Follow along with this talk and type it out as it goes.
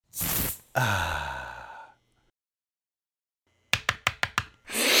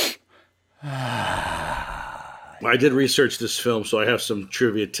I did research this film, so I have some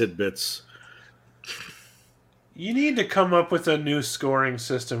trivia tidbits. You need to come up with a new scoring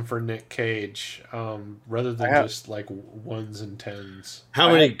system for Nick Cage, rather I than have just like ones and tens. How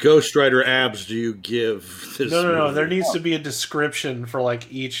I many have- Ghost Rider abs do you give this No, no, no. movie? There needs to be a description for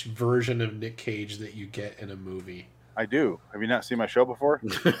like each version of Nick Cage that you get in a movie. I do. Have you not seen my show before?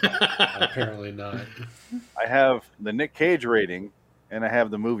 Apparently not. I have the Nick Cage rating, and I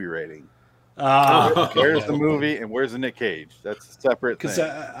have the movie rating. Okay, Where's yeah. the movie and where's the Nick Cage? That's a separate Because thing.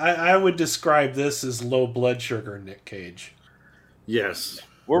 I would describe this as low blood sugar Nick Cage. Yes.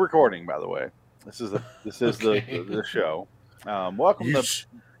 We're recording, by the way. This is Okay. the show. Welcome You to sh-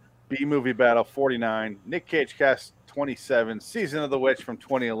 B Movie Battle 49. Nick Cage Cast 27, Season of the Witch from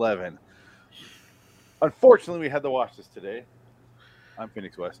 2011. Unfortunately, we had to watch this today. I'm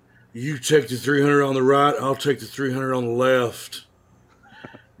Phoenix West. You take the 300 on the right, I'll take the 300 on the left.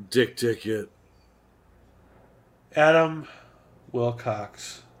 Dick ticket. Adam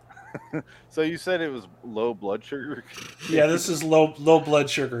Wilcox. So you said it was low blood sugar? Yeah, this is low blood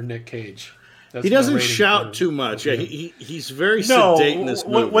sugar Nick Cage. That's He my doesn't rating for shout him. too much. Yeah, Okay. he's very No, sedate in this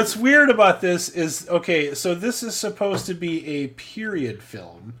movie. what's weird about this is, okay, so this is supposed to be a period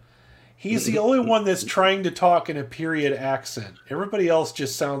film. He's the only one that's trying to talk in a period accent. Everybody else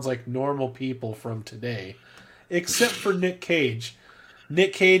just sounds like normal people from today, except for Nick Cage.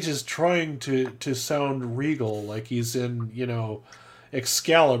 Nick Cage is trying to sound regal, like he's in,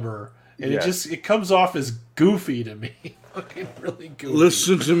 Excalibur, and Yes. it comes off as goofy to me. Fucking really goofy.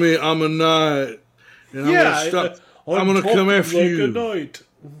 Listen to me, I'm a knight. And I'm gonna come talking after like you. a knight.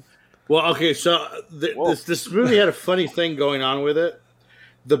 Well, okay, so Whoa. this movie had a funny thing going on with it.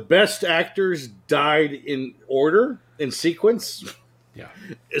 The best actors died in order, in sequence. Yeah.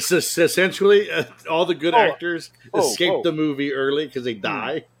 It's essentially all the good actors escape oh. the movie early because they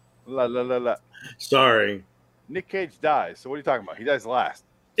die. La la la la. Sorry. Nick Cage dies. So what are you talking about? He dies last.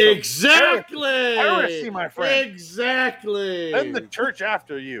 Exactly. I wanna see my friend. Exactly. Then the church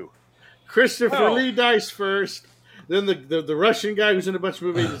after you. Christopher No. Lee dies first. Then the Russian guy who's in a bunch of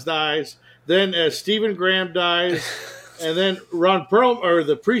movies dies. Then Stephen Graham dies. And then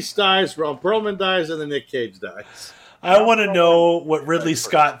the priest dies, Ron Perlman dies, and then Nick Cage dies. I want to know what Ridley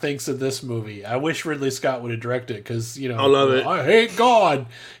Scott thinks of this movie. I wish Ridley Scott would have directed it because, I love it. I hate God.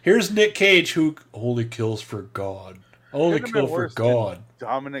 Here's Nick Cage who only kills for God. Only Couldn't have been kill for worse than God.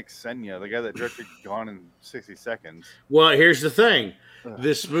 Dominic Senya, the guy that directed Gone in 60 Seconds. Well, here's the thing.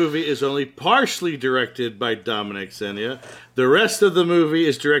 This movie is only partially directed by Dominic Senya. The rest of the movie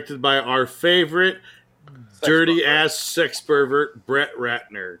is directed by our favorite dirty-ass sex pervert, Brett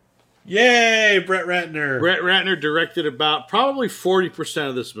Ratner. Yay, Brett Ratner. Brett Ratner directed about probably 40%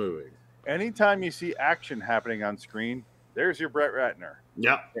 of this movie. Anytime you see action happening on screen, there's your Brett Ratner.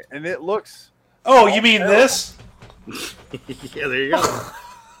 Yep. And it looks... Oh, you mean this? Yeah, there you go.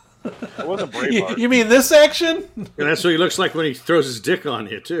 It wasn't Braveheart. You mean this action? And that's what he looks like when he throws his dick on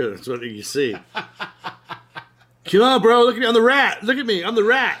you, too. That's what you see. Come on, bro. Look at me. I'm the rat. Look at me. I'm the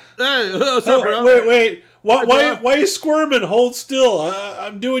rat. Hey, what's up, bro? Wait. Why are you squirming? Hold still.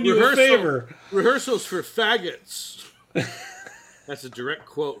 I'm doing you a favor. Rehearsals for faggots. That's a direct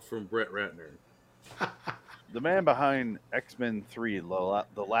quote from Brett Ratner. The man behind X-Men 3,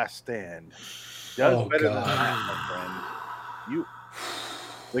 The Last Stand, does better than that, my friend.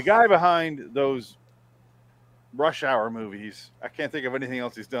 The guy behind those Rush Hour movies, I can't think of anything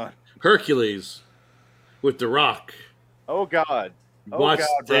else he's done. Hercules with The Rock. Oh, God. What's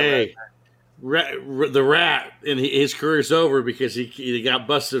Brett Ratner. The rat, and his career's over because he got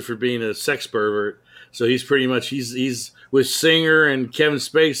busted for being a sex pervert. So he's pretty much he's with Singer and Kevin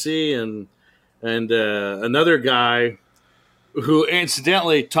Spacey and another guy who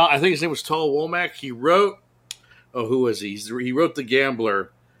incidentally I think his name was Tal Womack. He wrote who was he? He wrote The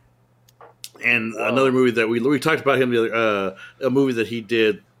Gambler and another movie that we talked about him the other a movie that he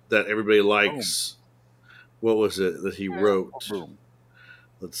did that everybody likes. What was it that he wrote? Boom.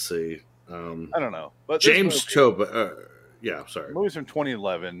 Let's see. I don't know. But James Toba. Yeah, sorry. The movie's from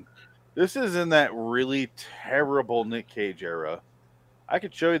 2011. This is in that really terrible Nick Cage era. I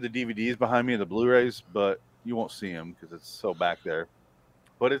could show you the DVDs behind me and the Blu-rays, but you won't see them because it's so back there.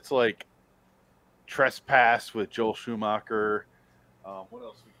 But it's like Trespass with Joel Schumacher. What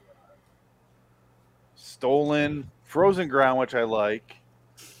else we got? Stolen, Frozen Ground, which I like.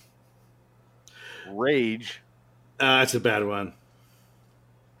 Rage, That's a bad one.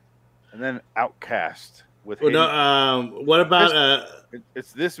 and then Outcast with. Well, Hayden. no, what about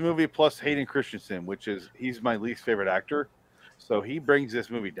It's this movie plus Hayden Christensen, which is he's my least favorite actor. So he brings this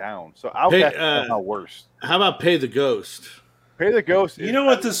movie down. So Outcast is not worse. How about Pay the Ghost? Pay the Ghost. You know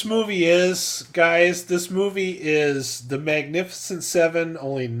what this movie is, guys? This movie is The Magnificent Seven,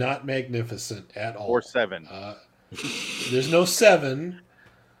 only not magnificent at all. Or 7. There's no 7.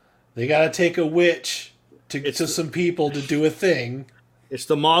 They got to take a witch to some people to do a thing. It's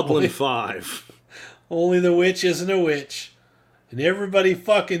the Maudlin 5. Only the witch isn't a witch. And everybody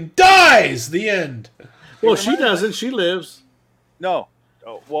fucking dies! The end. Well, she doesn't. She lives. No.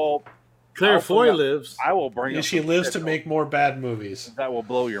 Oh, well, Claire Foy lives. I will bring And up she some lives shit to though. make more bad movies. That will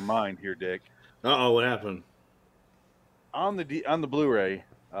blow your mind here, Dick. Uh-oh, what happened? On the Blu-ray,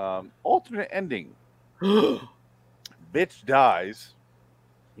 alternate ending. Bitch dies.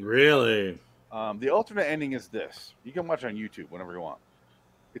 Really? The alternate ending is this. You can watch on YouTube whenever you want.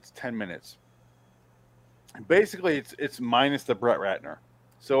 It's 10 minutes. Basically, it's minus the Brett Ratner.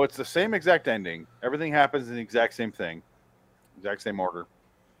 So it's the same exact ending. Everything happens in the exact same thing. Exact same order.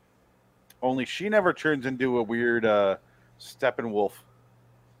 Only she never turns into a weird Steppenwolf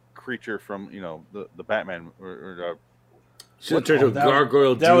creature from, the Batman. She turned into a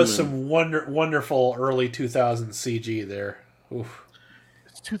gargoyle That demon. was some wonderful early 2000 CG there. Oof.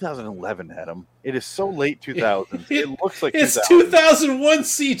 It's 2011, Adam. It is so late 2000s. It looks like It's 2000. 2001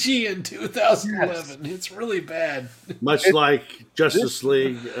 CG in 2011. Yes. It's really bad. Much like Justice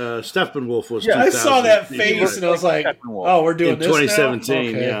League, Steppenwolf was. Yeah, I saw that 2000. face and I was like, Steppenwolf. "Oh, we're doing in this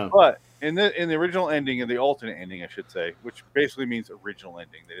 2017. now? Okay. Yeah. But in the original ending and the alternate ending, I should say, which basically means original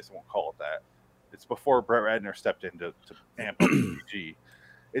ending, they just won't call it that. It's before Brett Ratner stepped in to amp up the CG.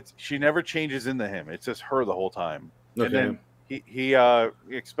 She never changes into him. It's just her the whole time. Okay. And then he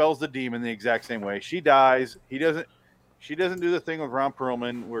expels the demon the exact same way. She dies. She doesn't do the thing with Ron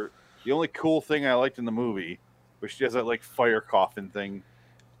Perlman where the only cool thing I liked in the movie was she does that like fire coffin thing.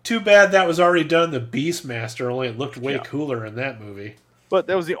 Too bad that was already done. The Beastmaster, only it looked way cooler in that movie. But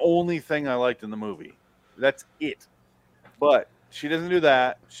that was the only thing I liked in the movie. That's it. But she doesn't do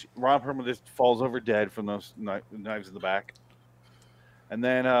that. Ron Perlman just falls over dead from those knives in the back. And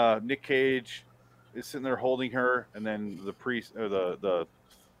then Nick Cage is sitting there holding her, and then the priest or the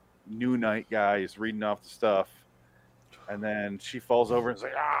New Night guy is reading off the stuff, and then she falls over and is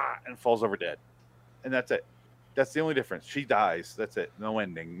like and falls over dead, and that's it. That's the only difference. She dies. That's it. No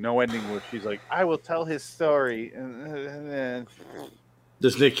ending. No ending where she's like, I will tell his story. And then...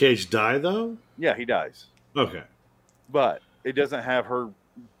 Does Nick Cage die though? Yeah, he dies. Okay. But it doesn't have her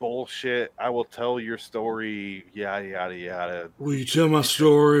bullshit. I will tell your story. Yada yada yada. Will you tell my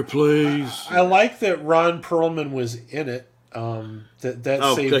story, please? I like that Ron Perlman was in it.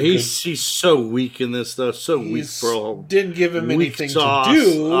 He's so weak in this though. So weak, bro. Didn't give him Weak anything sauce. to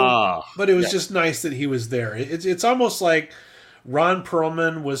do, but it was Yeah. just nice that he was there. It's almost like Ron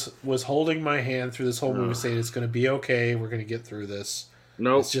Perlman was holding my hand through this whole movie, saying it's going to be okay. We're going to get through this.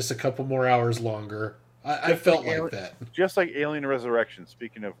 Nope. It's just a couple more hours longer. I felt like that. Just like Alien Resurrection.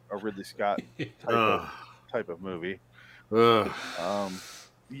 Speaking of a Ridley Scott type of movie.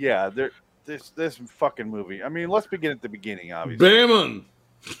 Yeah, this fucking movie. I mean, let's begin at the beginning. Obviously, Bayman.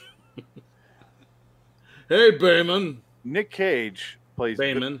 Hey, Bayman. Nick Cage plays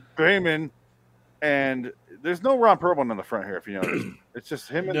Bayman. and there's no Ron Perlman on the front here. If you notice, it's just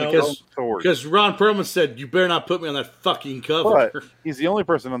him and No. the sword. Because Ron Perlman said, "You better not put me on that fucking cover." But he's the only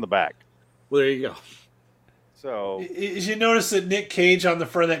person on the back. Well, there you go. So Did you notice that Nick Cage on the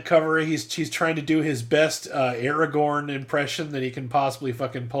front of that cover, he's trying to do his best Aragorn impression that he can possibly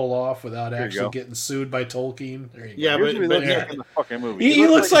fucking pull off without actually getting sued by Tolkien? There you Yeah, go. here's what he but looks like in the fucking movie. He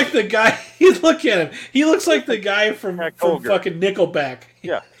looks like the guy. Look at him. He looks like the guy from Kroger. fucking Nickelback.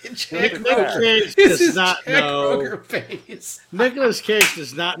 Yeah. Jack Nick Kroger. Cage This does is not Jack know. Kroger face. Nicolas Cage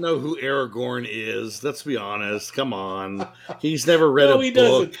does not know who Aragorn is. Let's be honest. Come on. He's never read No, a he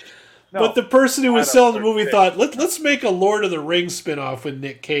book. doesn't. No, But the person who was I selling the don't movie think- thought, let's make a Lord of the Rings spinoff with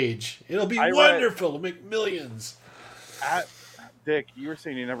Nick Cage. It'll be I read- wonderful. It'll make millions. Dick, you were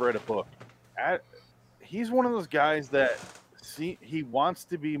saying you never read a book. He's one of those guys that he wants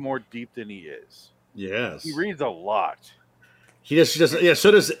to be more deep than he is. Yes. He reads a lot. He doesn't. Yeah.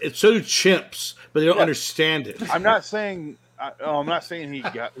 So do chimps, but they don't Yeah. understand it. I'm not saying he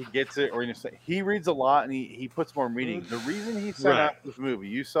gets it or anything. He reads a lot and he puts more meaning. The reason he signed Right. out for this movie,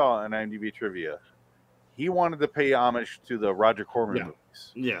 you saw in IMDb trivia, he wanted to pay homage to the Roger Corman Yeah.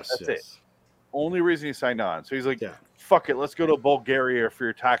 movies. Yes. That's yes. it. Only reason he signed on. So he's like, Yeah. fuck it, let's go to Bulgaria for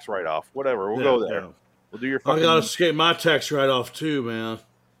your tax write-off. Whatever, we'll go there. Yeah. We'll do your I fucking... gotta escape my tax write-off too, man.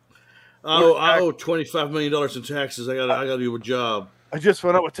 I owe $25 million in taxes. I gotta do a job. I just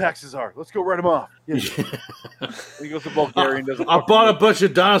found out what taxes are. Let's go write them off. Yeah. He goes to Bulgaria and does I bought a bunch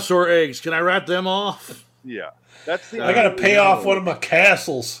of dinosaur eggs. Can I write them off? Yeah, that's the. I got to pay off one of my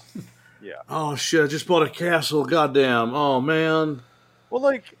castles. Yeah. Oh shit! I just bought a castle. Goddamn! Oh man. Well,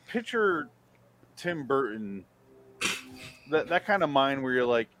 like picture Tim Burton. That kind of mind where you're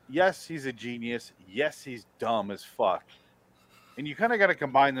like, yes, he's a genius. Yes, he's dumb as fuck. And you kind of got to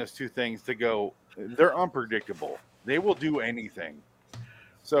combine those two things to go. They're unpredictable. They will do anything.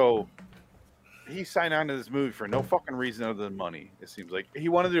 So he signed on to this movie for no fucking reason other than money. It seems like he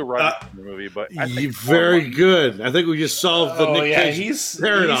wanted to write the movie, but I think very good. I think we just solved the Nick Cage he's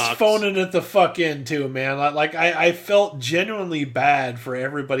paradox. phoning it the fuck in too, man. Like I felt genuinely bad for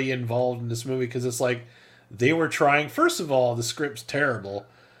everybody involved in this movie because it's like they were trying. First of all, the script's terrible.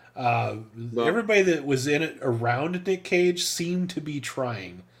 Everybody that was in it around Nick Cage seemed to be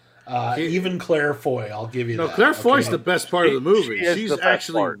trying. Even Claire Foy, I'll give you that. No, Claire Foy's the best part of the movie. She's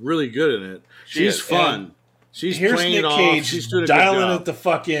actually part. really good in it. She's fun. And she's here's playing Nick it Cage off. She's doing a dialing good job. it the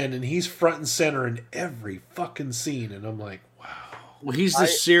fuck in, and he's front and center in every fucking scene. And I'm like, wow. Well, he's the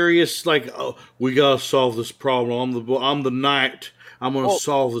serious, like, oh, we gotta solve this problem. I'm the knight. I'm gonna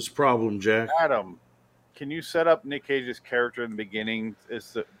solve this problem, Jack. Adam, can you set up Nick Cage's character in the beginning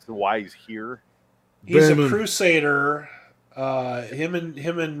as to why he's here? He's a crusader. Him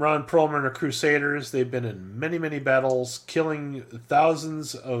and Ron Perlman are crusaders. They've been in many, many battles, killing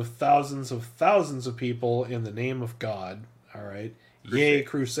thousands of people in the name of God. All right, yay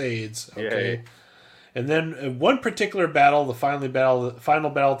crusades. Okay, Yay. and then one particular battle, the final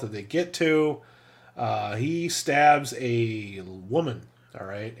battle that they get to, he stabs a woman. All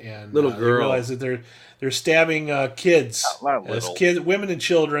right, and little girl. They realize that they're stabbing kids, women and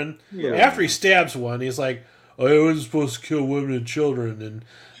children. Yeah. After he stabs one, he's like, I wasn't supposed to kill women and children, and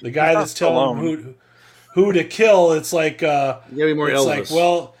the guy that's telling him who to kill, it's like, be more it's Elvis. like,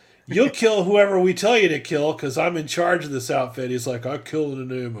 well, you'll kill whoever we tell you to kill because I'm in charge of this outfit. He's like, I kill in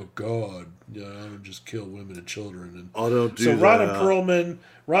the name of God. I don't just kill women and children. And I don't do so that.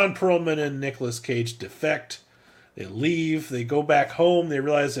 Ron Perlman and Nicolas Cage defect. They leave. They go back home. They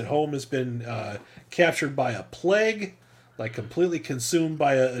realize that home has been captured by a plague, like completely consumed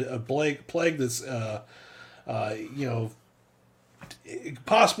by a plague that's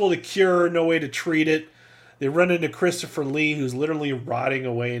possible to cure, no way to treat it. They run into Christopher Lee, who's literally rotting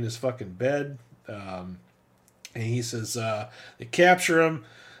away in his fucking bed. And he says, they capture him.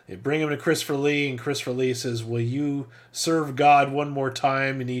 They bring him to Christopher Lee, and Christopher Lee says, will you serve God one more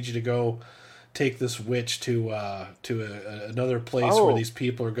time? I need you to go take this witch to another place where these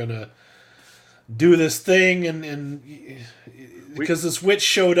people are going to do this thing. And because this witch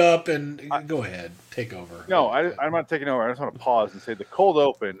showed up, and go ahead, take over. No, I'm not taking over. I just want to pause and say the cold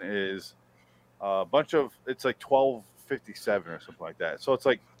open is a bunch of, it's like 1257 or something like that. So it's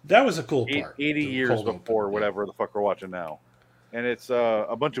like that was a cool part. 80 years before whatever the fuck we're watching now. And it's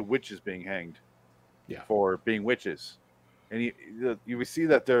a bunch of witches being hanged for being witches. And you see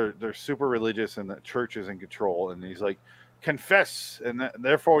that they're super religious and the church is in control. And he's like, confess, and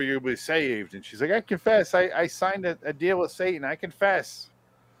therefore you'll be saved. And she's like, I confess. I signed a deal with Satan. I confess.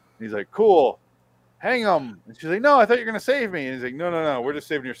 And he's like, cool. Hang him. And she's like, no, I thought you were going to save me. And he's like, no. We're just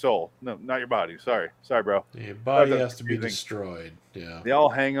saving your soul. No, not your body. Sorry, bro. Your body has to be destroyed. Yeah. They all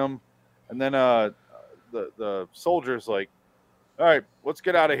hang him. And then the soldier's like, all right, let's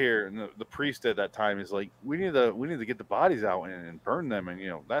get out of here. And the priest at that time is like, we need to get the bodies out and burn them and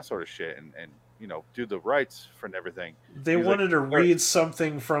that sort of shit and do the rites for everything. They wanted to read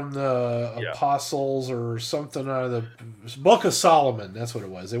something from the apostles or something out of the Book of Solomon. That's what it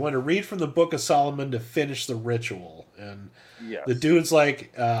was. They wanted to read from the Book of Solomon to finish the ritual. And the dude's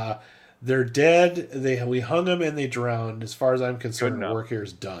like, they're dead. We hung them and they drowned. As far as I'm concerned, the work here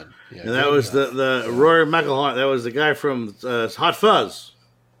is done. Yeah, and that was the Rory McIlroy. That was the guy from Hot Fuzz.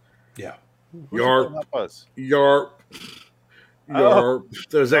 Yeah. Yarp. Hot Fuzz? Yarp.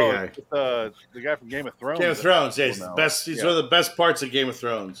 There's that guy. The guy from Game of Thrones. Game of Thrones. Yeah, he's best. He's one of the best parts of Game of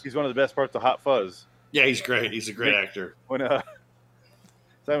Thrones. He's one of the best parts of Hot Fuzz. Yeah, he's great. He's a great actor. When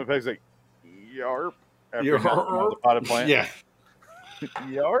Simon Pegg's like, Yarp. After the potted plant. Yeah.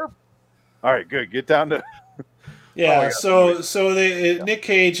 Yarp. All right, good. Get down to. Yeah. So Nick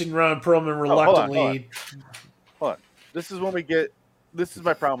Cage and Ron Perlman reluctantly. Hold on. This is when we get. This is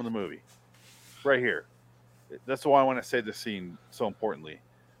my problem with the movie. Right here. That's why I want to say this scene so importantly.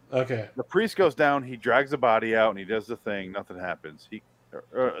 Okay. The priest goes down. He drags the body out, and he does the thing. Nothing happens.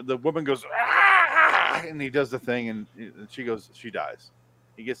 The woman goes, ah! And he does the thing, and she goes. She dies.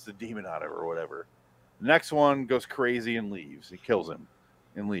 He gets the demon out of her or whatever. The next one goes crazy and leaves. He kills him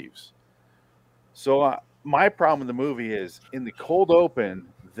and leaves. So my problem with the movie is in the cold open,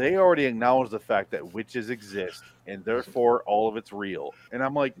 they already acknowledge the fact that witches exist, and therefore all of it's real. And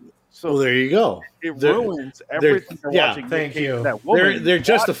I'm like, so Well, there you go. it They're- ruins everything they're yeah, watching. thank Nick Cage you. and that woman. They're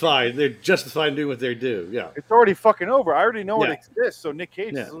justified. They're justified in doing what they do. Yeah. It's already fucking over. I already know it Yeah. exists. So Nick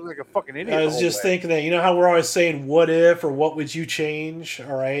Cage Yeah. is like a fucking idiot. I the was whole just way. thinking that, you know how we're always saying what if or what would you change,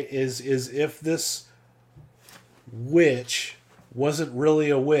 all right, is if this witch wasn't really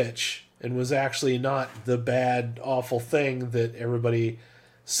a witch and was actually not the bad, awful thing that everybody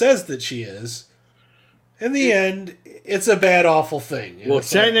says that she is. In the end, it's a bad, awful thing. And Well,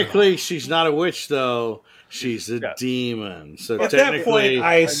 it's like, technically, she's not a witch, though. She's a Yeah. demon. So at that technically, point,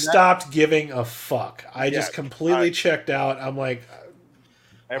 I stopped giving a fuck. I just Yeah, completely checked out. I'm like,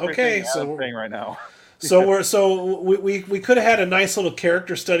 Everything okay, so Adam's saying right now. we could have had a nice little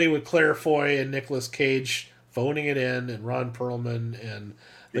character study with Claire Foy and Nicolas Cage phoning it in, and Ron Perlman and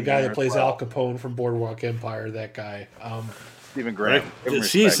the Being guy there that as plays well. Al Capone from Boardwalk Empire. That guy. Stephen Graham. Give him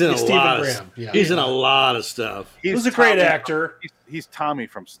he's respect. in a Stephen lot. Graham, yeah. He's in a lot of stuff. He was a great Tommy- actor. He's Tommy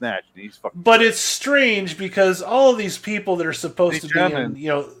from Snatch. And he's fucking. But it's strange because all of these people that are supposed to These be in,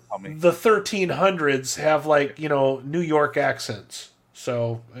 gentlemen, Tommy. the 1300s have New York accents.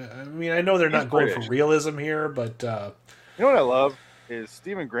 So I mean, I know they're not He's going British. for realism here, but You know what I love is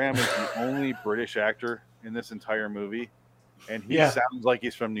Stephen Graham is the only British actor in this entire movie, and he Yeah. sounds like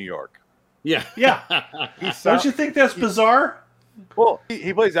he's from New York. Yeah. yeah, He don't sounds, you think that's bizarre? well,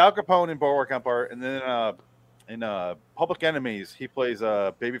 he plays Al Capone in Boardwalk Empire, and then in Public Enemies he plays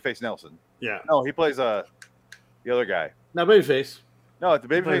Babyface Nelson. Yeah. No, he plays the other guy. Now, Babyface. No, the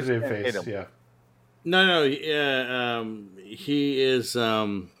Babyface. Face, yeah. No. He is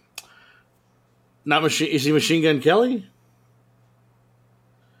not machine. Is he Machine Gun Kelly?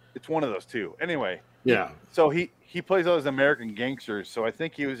 It's one of those two. Anyway, Yeah. so he plays all those American gangsters. So I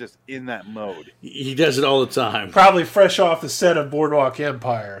think he was just in that mode. He does it all the time. Probably fresh off the set of Boardwalk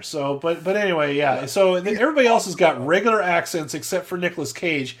Empire. So, but anyway, yeah. So everybody else has got regular accents except for Nicolas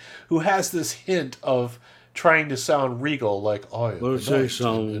Cage, who has this hint of trying to sound regal, like I am Let me the say knight,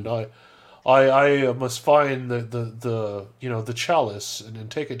 something. and I must find the chalice and then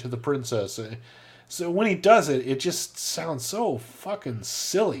take it to the princess. So when he does it, it just sounds so fucking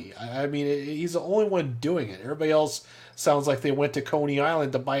silly. I mean, he's the only one doing it. Everybody else sounds like they went to Coney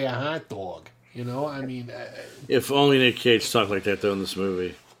Island to buy a hot dog. You know, I mean, If only Nick Cage talked like that though in this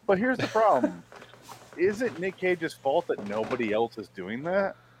movie. But here's the problem: is it Nick Cage's fault that nobody else is doing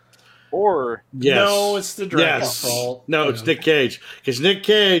that, or Yes. no, it's the director's fault. No, you it's know. Nick Cage because Nick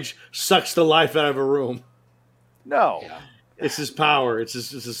Cage sucks the life out of a room. no? Yeah. It's his power. It's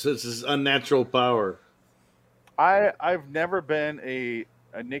his unnatural power. I've never been a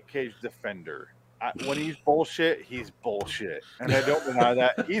Nick Cage defender. When he's bullshit, he's bullshit, and I don't deny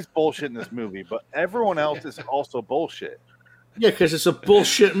that he's bullshit in this movie. But everyone else is also bullshit. Yeah, because it's a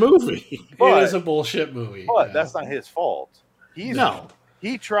bullshit movie. But- it is a bullshit movie. But yeah. that's not his fault. No.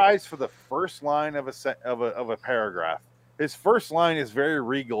 He tries for the first line of a paragraph. His first line is very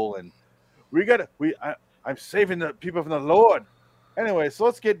regal, and I'm saving the people from the Lord. Anyway, so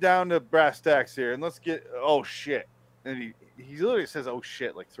let's get down to brass tacks here, and let's get oh shit. And he literally says oh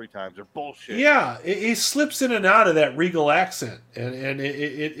shit like 3 times or bullshit. Yeah, he slips in and out of that regal accent, and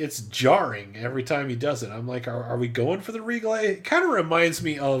it's jarring every time he does it. I'm like, are we going for the regal? It kind of reminds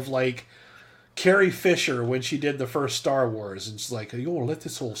me of like Carrie Fisher when she did the first Star Wars, and she's like, "You want to let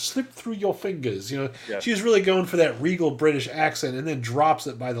this all slip through your fingers?" You know, Yeah. she was really going for that regal British accent, and then drops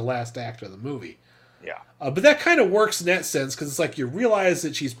it by the last act of the movie. Yeah. But that kind of works in that sense because it's like you realize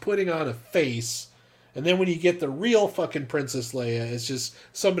that she's putting on a face, and then when you get the real fucking Princess Leia, it's just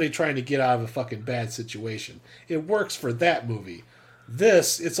somebody trying to get out of a fucking bad situation. It works for that movie.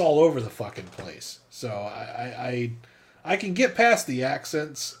 This, it's all over the fucking place. So I can get past the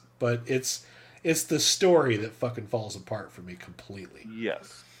accents, but it's the story that fucking falls apart for me completely.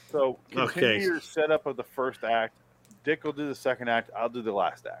 Yes. So continue Okay. your setup of the first act. Dick will do the second act. I'll do the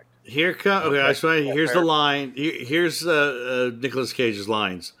last act. Here comes. Okay, I swear, here's the line. Here's Nicolas Cage's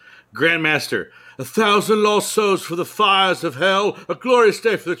lines. Grandmaster, 1,000 lost souls for the fires of hell. A glorious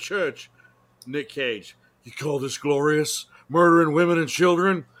day for the church. Nick Cage, you call this glorious? Murdering women and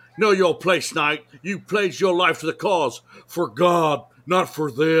children? Know your place, knight. You pledged your life to the cause. For God, not for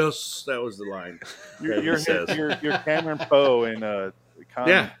this. That was the line. that he You're says. Cameron Poe in Con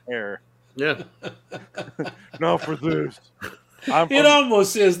Yeah. Air. Yeah. Not for this. I'm It from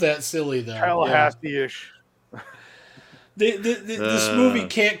almost is that silly though. Yeah. Tallahassee-ish. This movie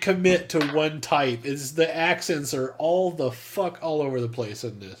can't commit to one type. It's the accents are all the fuck all over the place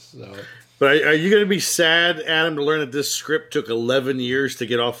in this. So But are you going to be sad, Adam, to learn that this script took 11 years to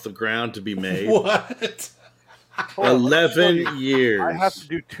get off the ground to be made? what? Hold on, let me show 11 you. years. I have to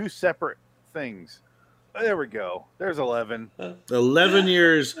do two separate things. There we go. There's 11. 11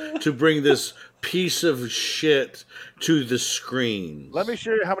 years to bring this piece of shit to the screen. Let me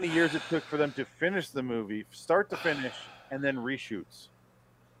show you how many years it took for them to finish the movie, start to finish, and then reshoots.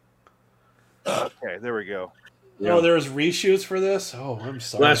 Okay, there we go. Yeah. Oh, there was reshoots for this? Oh, I'm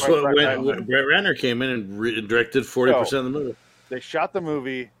sorry. That's what Right. when Brett Ratner came in and directed 40% of the movie. They shot the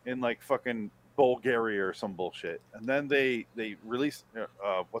movie in like fucking Bulgaria or some bullshit, and then they released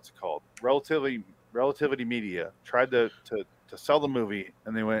what's it called? Relativity Media tried to sell the movie,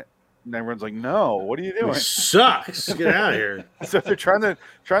 and they went, and everyone's like, "No, what are you doing?" It sucks. Get out of here. So they're trying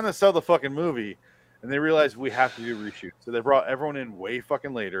to sell the fucking movie, and they realized we have to do reshoots. So they brought everyone in way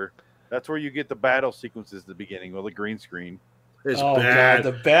fucking later. That's where you get the battle sequences at the beginning with the green screen. It's oh bad.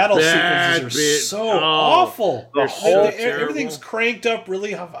 God, the battle Bad sequences are bit. so Oh, awful. they're so Everything's terrible. cranked up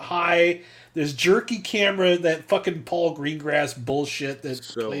really high. There's jerky camera, that fucking Paul Greengrass bullshit that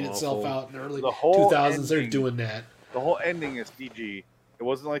So played itself awful. out in the early The whole 2000s. They're ending- doing that. The whole ending is CG. It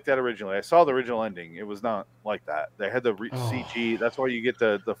wasn't like that originally. I saw the original ending. It was not like that. They had the CG. That's why you get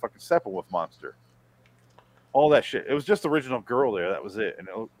the fucking Steppenwolf monster. All that shit. It was just the original girl there. That was it. And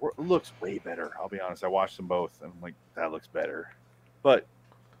it looks way better. I'll be honest. I watched them both, and I'm like, that looks better. But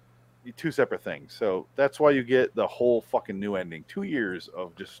two separate things. So that's why you get the whole fucking new ending. 2 years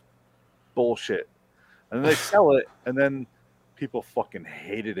of just bullshit. And then they sell it, and then people fucking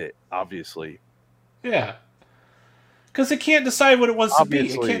hated it, obviously. Yeah. Because it can't decide what it wants to be.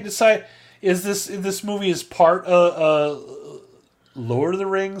 Obviously. It can't decide, is this movie is part Lord of the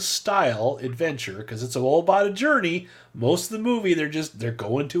Rings style adventure, because it's all about a journey. Most of the movie they're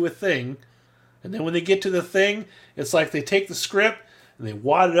going to a thing, and then when they get to the thing, it's like they take the script and they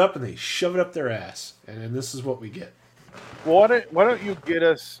wad it up and they shove it up their ass, and then this is what we get. Why don't you get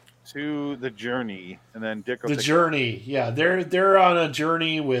us to the journey, and then Dick will The take journey, yeah, they're on a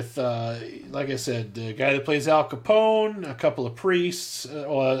journey with, like I said, the guy that plays Al Capone, a couple of priests,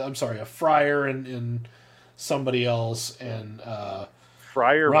 a friar and somebody else, and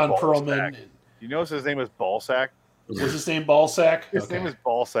Friar Ron Ballsack. Perlman. You notice his name is Ballsack? Was his name Ballsack? His name is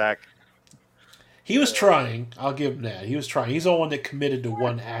Ballsack. He was trying. I'll give him that. He was trying. He's the one that committed to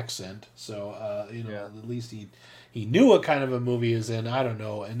one accent. So, at least he knew what kind of a movie is in. I don't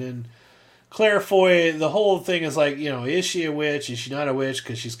know. And then Claire Foy, the whole thing is like, is she a witch? Is she not a witch?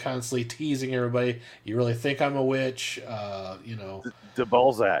 Because she's constantly teasing everybody. You really think I'm a witch? De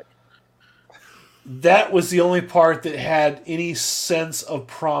Balzac. That was the only part that had any sense of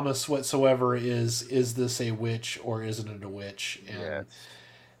promise whatsoever. Is this a witch or isn't it a witch? And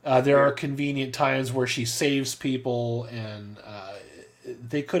there are convenient times where she saves people, and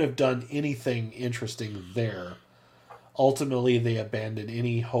they could have done anything interesting there. Ultimately, they abandoned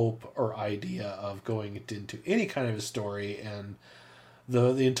any hope or idea of going into any kind of a story, and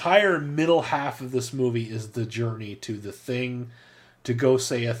the entire middle half of this movie is the journey to the thing, to go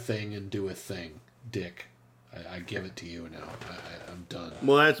say a thing and do a thing. Dick, I give it to you now. I'm done.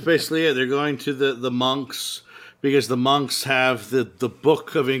 Well, that's basically it. They're going to the monks, because the monks have the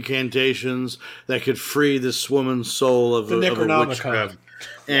book of incantations that could free this woman's soul of The a Necronomicon. witchcraft.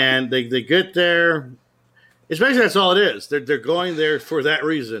 And they get there. Especially that's all it is. They're going there for that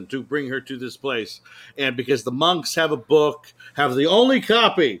reason, to bring her to this place. And because the monks have a book, have the only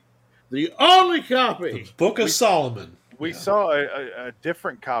copy. The Book of Solomon. We saw a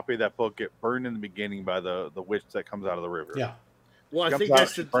different copy of that book get burned in the beginning by the witch that comes out of the river. Yeah. Well, I Comes think out,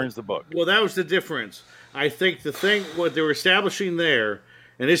 that's she burns the book. Well, that was the difference. I think the thing, what they were establishing there,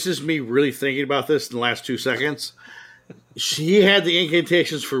 and this is me really thinking about this in the last 2 seconds, she had the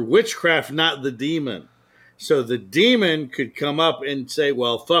incantations for witchcraft, not the demon. So the demon could come up and say,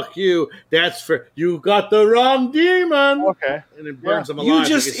 well, fuck you. That's for, you got the wrong demon. Okay. And it burns them You alive.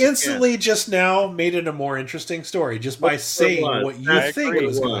 just because you instantly just now made it a more interesting story just by saying what you That's think what it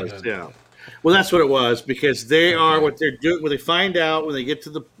was going on. Yeah. Well, that's what it was, because they are what they're doing. When they find out, when they get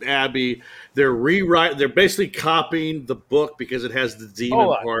to the Abbey, they're basically copying the book because it has the demon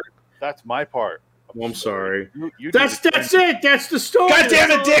part. That's my part. Oh, I'm sorry. You That's it. That's the story. God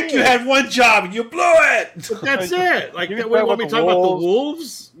damn it, Dick! You had one job and you blew it. But that's it. Like, You what can do you talk want me to about talk the about the wolves.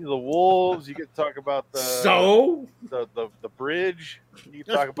 wolves? The wolves. You get to talk about the the bridge. You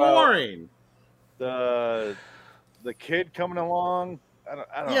can That's talk about boring. the kid coming along. I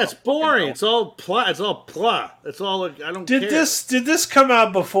don't Yeah, it's boring. It's all plot. It's all plot. It's all. I don't Did care. this come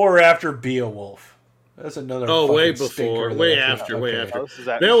out before or after Beowulf? That's another. Oh, way fucking stinker before. that Way I think- after. Way okay. after. this is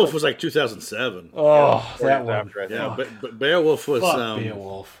at- Beowulf was like 2007. Oh, Yeah, that one. after, I think. Yeah, but Beowulf was. Fuck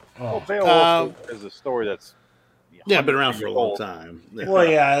Beowulf. Well, Oh. Beowulf is a story that's, Yeah, been around for a long old. time. Yeah. Well,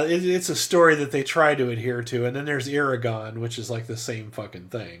 yeah, it's a story that they try to adhere to, and then there's Aragon, which is like the same fucking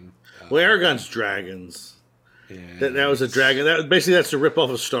thing. Well, Aragon's dragons. Yeah, That was a dragon. Basically that's a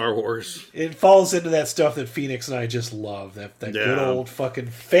ripoff of Star Wars. it falls into that stuff that Phoenix and I just love. That good Yeah. old fucking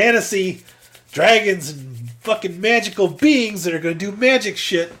fantasy, dragons and fucking magical beings that are going to do magic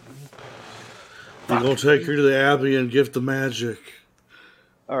shit. We're gonna take her to the Abbey and give the magic.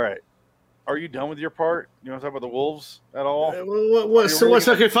 All right. Are you done with your part? You want to talk about the wolves at all? What's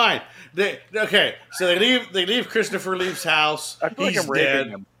okay? Fine. So they leave Christopher Lee's house. I feel like He's I'm raping dead.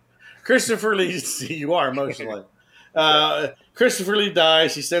 him. Christopher Lee. You are emotionally. Christopher Lee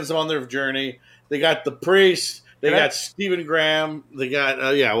dies. He sends them on their journey. They got the priest. They got Stephen Graham. They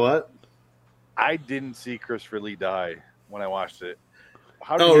got what? I didn't see Christopher Lee die when I watched it.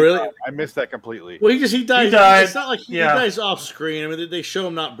 How Oh, he really? die? I missed that completely. Well, he dies. He died. It's not like he Yeah. dies off screen. I mean, they show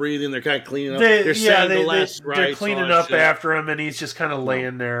him not breathing. They're kind of cleaning up. They're They're saying the last rites. they're cleaning all that up shit. after him, and he's just kind of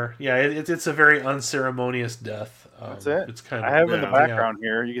laying there. Yeah, it's a very unceremonious death. That's it. It's kind I of have him in the yeah. background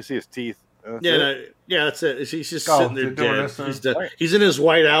here. You can see his teeth. That's Yeah, it. that's it. He's just Oh, sitting there they're doing dead. this, huh? He's dead. Right. He's in his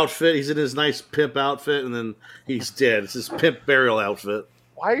white outfit. He's in his nice pimp outfit, and then he's dead. It's his pimp burial outfit.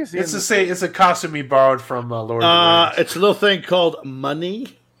 Why is he? It's in the same. It's a costume he borrowed from Lord of the Rings. It's a little thing called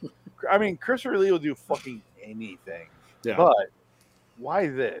money. I mean, Christopher Lee will do fucking anything. Yeah. But why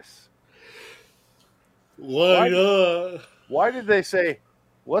this? Why? Why did they say,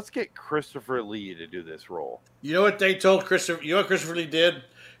 let's get Christopher Lee to do this role? You know what they told Christopher? You know what Christopher Lee did?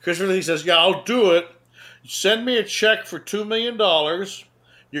 Christopher Lee says, "Yeah, I'll do it. Send me a check for $2 million.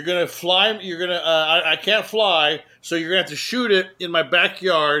 You're gonna fly. You're gonna. I can't fly, so you're gonna have to shoot it in my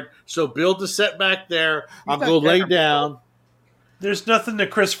backyard. So build the set back there. I'll not go lay Cameron down." There's nothing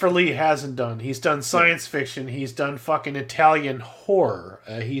that Christopher Lee hasn't done. He's done science fiction. He's done fucking Italian horror.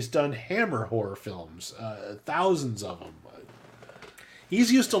 He's done Hammer horror films. Thousands of them.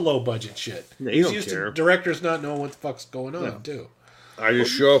 He's used to low budget shit. Yeah, he He's don't used care. to directors not knowing what the fuck's going on too. I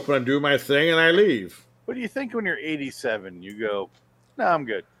just show up and I do my thing and I leave. What do you think when you're 87? You go, no, I'm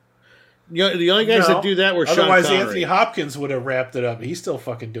good. You know, the only guys No. that do that were Otherwise, Sean Connery. Anthony Hopkins would have wrapped it up. He's still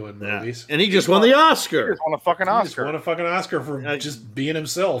fucking doing Yeah. movies. And he just won the He Oscar. just won a fucking He just Oscar. won a fucking Oscar for Yeah. just being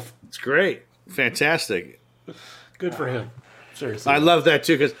himself. It's great, fantastic. Good for him. Seriously. I love that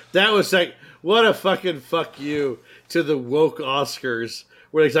too because that was like what a fucking fuck you to the woke Oscars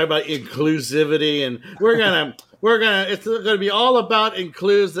where they talk about inclusivity and we're gonna it's gonna be all about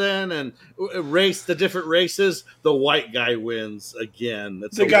inclusion and race the different races. The white guy wins again.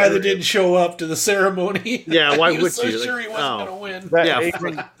 That's the guy that hilarious. didn't show up to the ceremony. Yeah, why he was would so you? sure he wasn't Oh. going to win. That,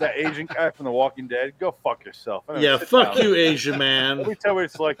 Yeah, Asian guy from The Walking Dead, go fuck yourself. I don't Yeah, sit fuck down. you, Asian Let man. me tell you what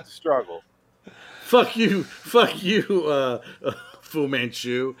it's like to struggle. Fuck you, Fu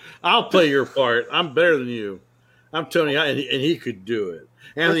Manchu. I'll play your part. I'm better than you. I'm Tony, and he could do it.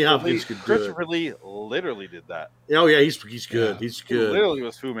 Anthony Hopkins could do Christopher Lee literally did that. it. Oh yeah, he's good. Yeah. He's He good. literally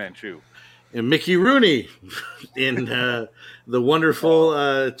was Fu Manchu. And Mickey Rooney in the wonderful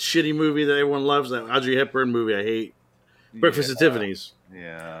shitty movie that everyone loves, that Audrey Hepburn movie I hate, Breakfast at Tiffany's.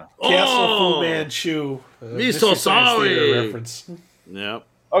 Yeah. Castle Oh! Fu Manchu. Me so Mystery Science Theater sorry. reference. Yep.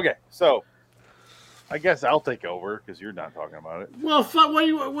 Okay, so I guess I'll take over because you're not talking about it. Well, fuck, what do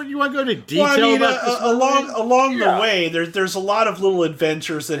you want to go to detail Well, I mean, about this movie? along Yeah. the way, there's a lot of little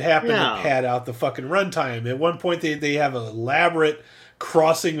adventures that happen Yeah. to pad out the fucking runtime. At one point, they have an elaborate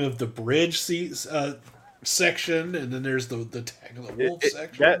crossing of the bridge section, and then there's the tag of the wolf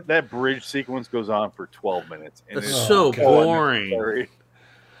section. That bridge sequence goes on for 12 minutes. And It's it's so God. boring. unnecessary.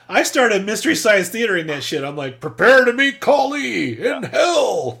 I started Mystery Science Theatering that shit. I'm like, prepare to meet Kali in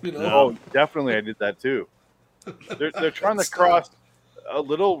hell. You know, Oh, definitely, I did that too. They're trying to cross a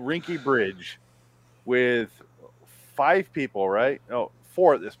little rinky bridge with 5 people, right? No,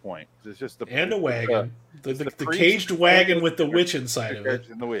 4 at this point. It's just the and a wagon, the the priest caged wagon and with the the- witch inside of it.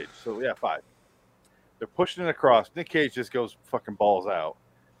 in the witch. So yeah, 5. They're pushing it across. Nick Cage just goes fucking balls out.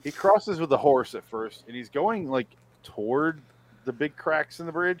 He crosses with the horse at first, and he's going like toward the big cracks in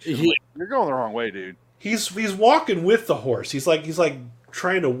the bridge. I'm like, you're going the wrong way, dude. He's walking with the horse. He's like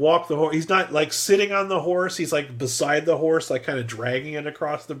trying to walk the horse. He's not like sitting on the horse. He's like beside the horse, like kind of dragging it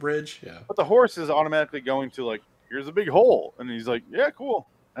across the bridge. Yeah. But the horse is automatically going to like, here's a big hole, and he's like, yeah, cool.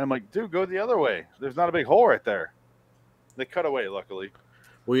 And I'm like, dude, go the other way. There's not a big hole right there. They cut away, luckily.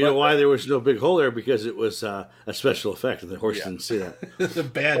 Well, you know why there was no big hole there? Because it was a special effect, and the horse didn't see that. The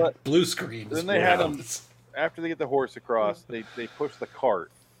bad But blue screen. then they had him- After they get the horse across, they push the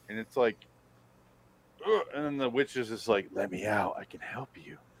cart, and it's like, ugh, and then the witch is just like, let me out. I can help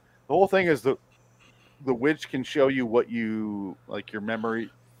you. The whole thing is the witch can show you what you like, your memory,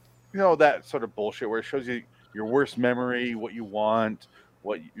 you know, that sort of bullshit where it shows you your worst memory, what you want,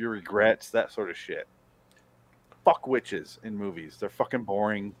 what your regrets, that sort of shit. Fuck witches in movies. They're fucking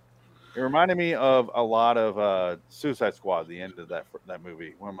boring. It reminded me of a lot of Suicide Squad. The end of that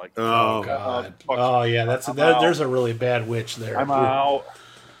movie, when I'm like, Oh God. fuck, Oh yeah, there's a really bad witch there. I'm out.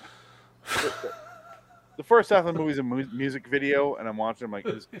 The first half of the movie is a music video, and I'm watching. I'm like,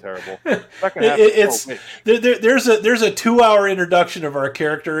 this is terrible. Second half, it's there's a 2-hour introduction of our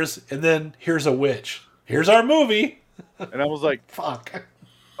characters, and then here's a witch. Here's our movie. And I was like, fuck.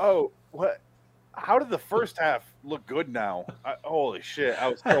 Oh, what? How did the first half look good now? Holy shit! I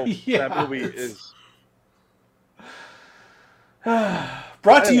was so that movie is.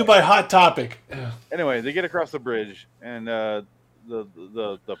 Brought to you by Hot Topic. Anyway, they get across the bridge, and the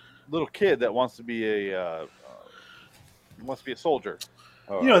little kid that wants to be a soldier.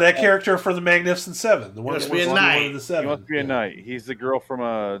 You know that character from the Magnificent Seven. The one that wants to be one of the seven. He wants to be a knight. He's the girl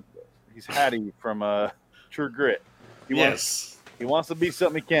from he's Hattie from True Grit. He wants to be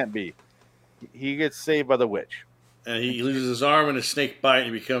something he can't be. He gets saved by the witch. And he loses his arm in a snake bite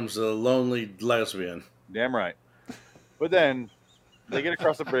and he becomes a lonely lesbian. Damn right. But then they get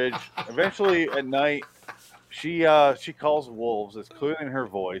across the bridge. Eventually at night, she calls wolves. It's clearly in her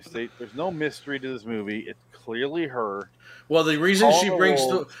voice. There's no mystery to this movie. It's clearly her. Well, the reason she brings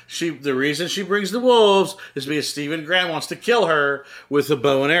the wolves is because Stephen Graham wants to kill her with a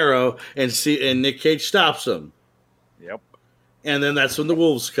bow and arrow, and Nick Cage stops him. Yep. And then that's when the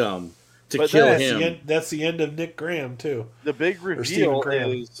wolves come to kill him. That's the end of Nick Graham too. The big reveal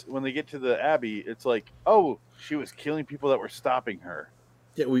is when they get to the Abbey. It's like, oh, she was killing people that were stopping her.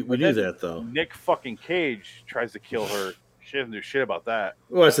 Yeah, we knew that though. Nick fucking Cage tries to kill her. She doesn't do shit about that.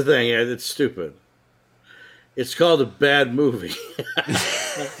 Well, that's the thing. Yeah, it's stupid. It's called a bad movie.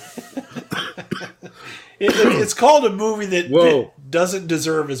 It's called a movie that doesn't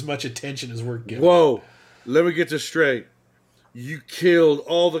deserve as much attention as we're giving. Whoa, let me get this straight. You killed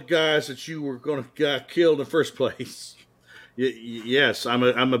all the guys that you were going to get killed in the first place. Yes, I'm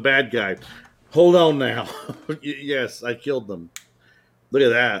a bad guy. Hold on now. Yes, I killed them. Look at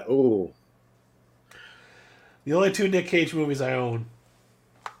that. Ooh. The only 2 Nick Cage movies I own.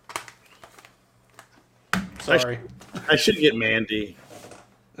 Sorry. I should get Mandy.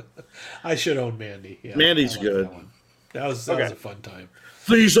 I should own Mandy. Yeah, Mandy's good. That was a fun time.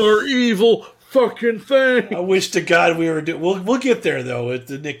 These are evil fucking things. I wish to God we were. We'll get there though with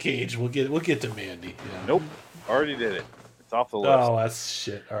the Nick Cage. We'll get to Mandy. Yeah. Nope, already did it. It's off the list. Oh, that's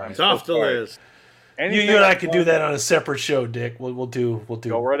shit. All right, it's off the list. You and I can do that on a separate show, Dick. We'll do.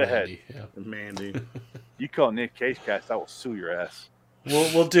 Go right Mandy. ahead. Yeah. Mandy. You call Nick Cage Cast, I will sue your ass.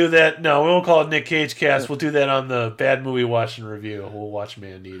 We'll do that. No, we won't call it Nick Cage Cast. We'll do that on the Bad Movie Watch and Review. We'll watch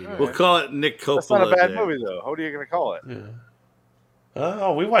Mandy together. We'll call it Nick Coppola. That's not a bad movie though. How are you going to call it? Yeah.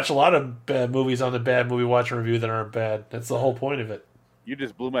 Oh, we watch a lot of bad movies on the Bad Movie Watch and Review that aren't bad. That's the whole point of it. You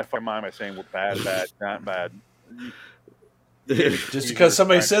just blew my fucking mind by saying we're bad, not bad. Just because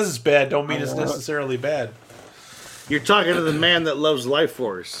somebody says it's bad, don't mean it's necessarily bad. You're talking to the man that loves Life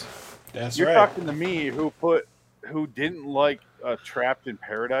Force. That's You're right. talking to me who didn't like Trapped in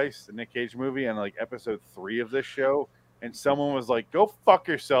Paradise, the Nick Cage movie, on like episode 3 of this show, and someone was like, "Go fuck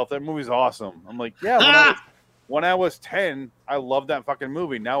yourself. That movie's awesome." I'm like, "Yeah." When I was 10, I loved that fucking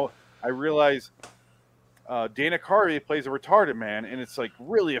movie. Now I realize Dana Carvey plays a retarded man, and it's like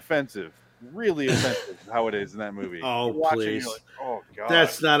really offensive how it is in that movie. Oh, please. Like, oh, God.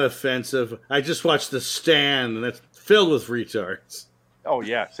 That's not offensive. I just watched The Stand, and that's filled with retards. Oh,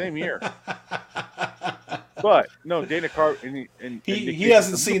 yeah, same here. But, no, Dana Carvey... He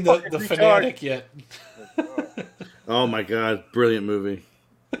hasn't seen the Fanatic yet. Oh, my God. Brilliant movie.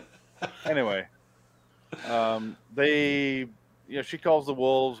 Anyway... she calls the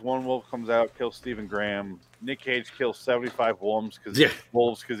wolves. One wolf comes out, kills Stephen Graham. Nick Cage kills 75 wolves because he's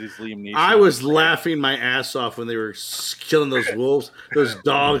Liam Neeson. I was laughing my ass off when they were killing those wolves. Those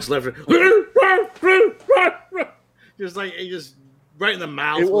dogs left. Just right in the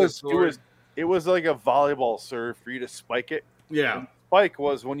mouth. It was like a volleyball serve for you to spike it. Yeah. And spike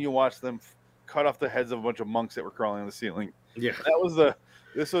was when you watch them cut off the heads of a bunch of monks that were crawling on the ceiling. Yeah. That was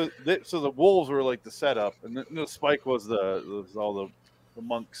so the wolves were like the setup, and the spike was all the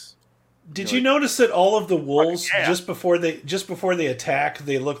monks. Did you notice that all of the wolves just before they attack,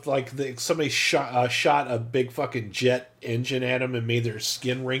 they looked like somebody shot a big fucking jet engine at them and made their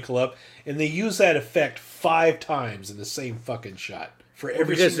skin wrinkle up, and they use that effect 5 times in the same fucking shot for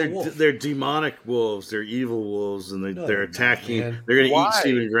every single wolf. They're demonic wolves, they're evil wolves, and they're attacking. Man. They're going to eat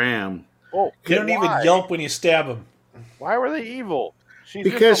Stephen Graham. Oh, they don't even yelp when you stab them. Why were they evil?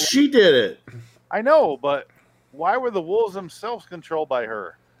 Because she did it. I know, but why were the wolves themselves controlled by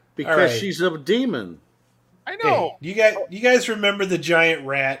her? Because she's a demon. I know. Hey, you guys remember the giant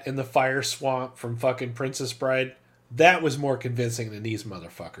rat in the fire swamp from fucking Princess Bride? That was more convincing than these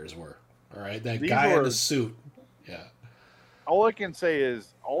motherfuckers were. All right, that These guy in were- the suit. Yeah. All I can say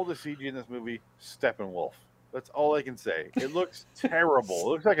is all the CG in this movie, Steppenwolf. That's all I can say. It looks terrible. It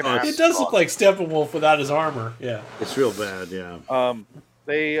looks like an It It does look like Steppenwolf without his armor. Yeah. It's real bad, yeah.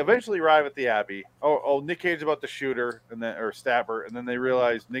 They eventually arrive at the Abbey. Nick Cage about to shoot her and then or stab her, and then they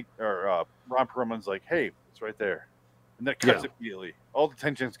realize Ron Perlman's like, "Hey, it's right there," and then it cuts immediately. All the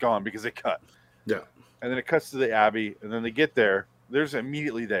tension's gone because they cut. Yeah. And then it cuts to the Abbey, and then they get there. There's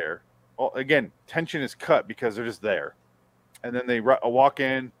immediately there. Again, tension is cut because they're just there. And then they walk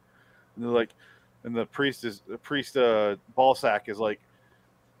in, and they're like, and the priest Ballsack is like,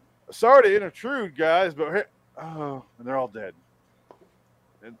 "Sorry to intrude, guys, but and they're all dead.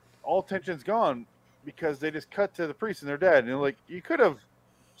 And all tension's gone because they just cut to the priest and they're dead. And they're like, you could have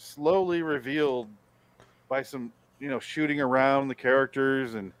slowly revealed by some, shooting around the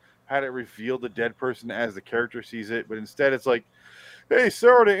characters and had it reveal the dead person as the character sees it. But instead, it's like, hey,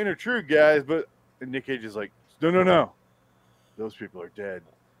 sorry to intrude, guys, but and Nick Cage is like, no, those people are dead.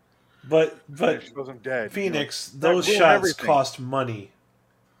 But Shows them dead. Phoenix, That those ruined shots everything. cost money.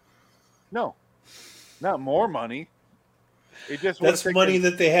 No, not more money. It just That's money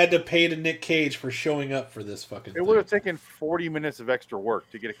that they had to pay to Nick Cage for showing up for this fucking It thing. would have taken 40 minutes of extra work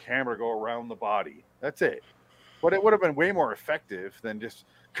to get a camera to go around the body. That's it. But it would have been way more effective than just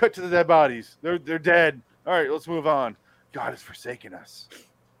cut to the dead bodies. They're dead. All right, let's move on. God has forsaken us.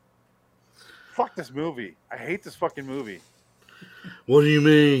 Fuck this movie. I hate this fucking movie. What do you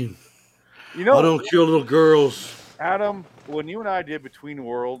mean? You know, I don't kill little girls. Adam, when you and I did Between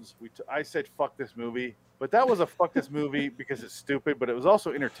Worlds, I said fuck this movie. But that was a fuck this movie because it's stupid, but it was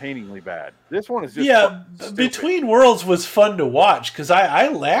also entertainingly bad. This one is just stupid. Between Worlds was fun to watch because I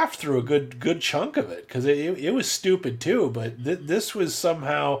laughed through a good chunk of it because it was stupid too. But this was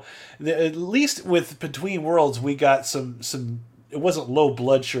somehow, at least with Between Worlds, we got some. It wasn't low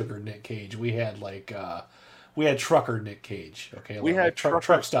blood sugar Nick Cage. We had we had trucker Nick Cage. Okay, We had truck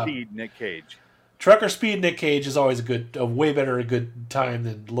stop. speed Nick Cage. Trucker speed Nick Cage is always a way better a good time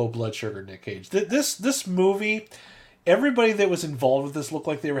than low blood sugar Nick Cage. This movie, everybody that was involved with this looked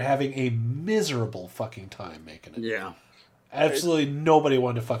like they were having a miserable fucking time making it. Yeah. Absolutely nobody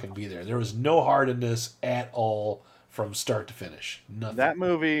wanted to fucking be there. There was no heart in this at all from start to finish. Nothing. That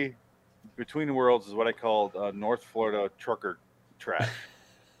movie, Between Worlds, is what I called North Florida trucker trash.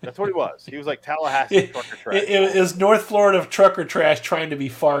 That's what he was. He was like Tallahassee trucker trash. It was North Florida trucker trash trying to be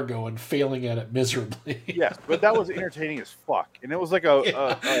Fargo and failing at it miserably. Yes, but that was entertaining as fuck. And it was like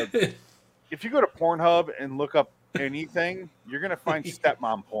if you go to Pornhub and look up anything, you're gonna find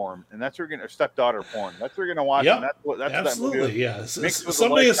stepmom porn, and that's where you're gonna stepdaughter porn. That's where you're gonna watch. Yep. And that's what Absolutely, that movie yeah. mixed with the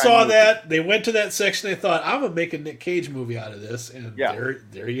Somebody Lifetime saw movie. that. They went to that section. They thought, "I'm gonna make a Nick Cage movie out of this," and Yeah.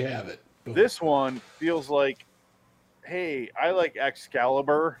 there you have it. Boom. This one feels like, hey, I like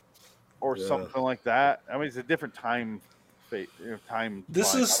Excalibur or something like that. I mean, it's a different time. Time.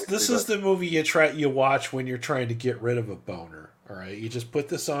 This line, is obviously, the movie you watch when you're trying to get rid of a boner. All right, you just put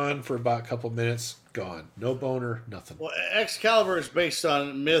this on for about a couple minutes, gone. No boner, nothing. Well, Excalibur is based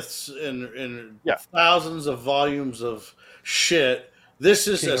on myths and Yeah. thousands of volumes of shit. This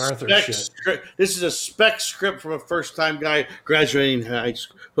is King a Arthur spec shit. script. This is a spec script from a first-time guy graduating high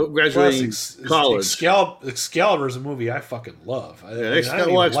school, Plus, graduating college. Excalibur is a movie I fucking love. I don't Excalibur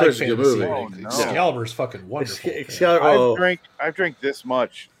even like is a good fantasy. movie. Oh, no. Excalibur is fucking wonderful. Excalibur, I've drank this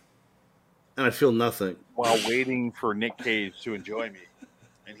much and I feel nothing. while waiting for Nick Cage to enjoy me,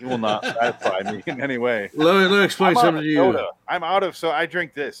 and he will not satisfy me in any way. Let me explain I'm out something of to you. soda. I'm out of, so I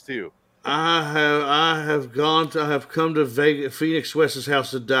drink this too. I have come to Vegas, Phoenix West's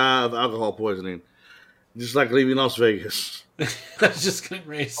house to die of alcohol poisoning, just like leaving Las Vegas. I was just getting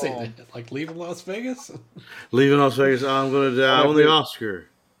ready to say Oh. that. Like leaving Las Vegas? Leaving Las Vegas, I'm going to die on the Oscar.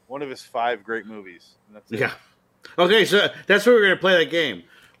 One of his 5 great movies. And that's it. Yeah. Okay, so that's where we're going to play that game.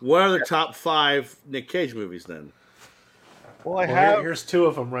 What are the top 5 Nick Cage movies then? Well, I Well, have here's 2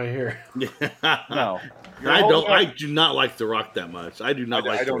 of them right here. no. I do not like The Rock that much. I do not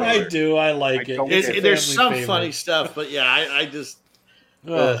like I The don't Rock. I do. I like I it. don't It's get a it. There's family some favorite. funny stuff, but yeah, I just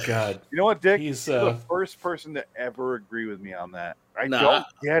Oh God. You know what, Dick? He's, You're the first person to ever agree with me on that. I Nah. don't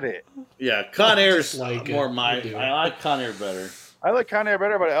get it. yeah. Con Air's Just like more it. my. You do. I like Con Air better. I like Con Air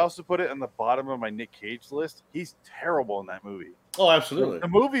better, but I also put it on the bottom of my Nick Cage list. He's terrible in that movie. Oh, absolutely. The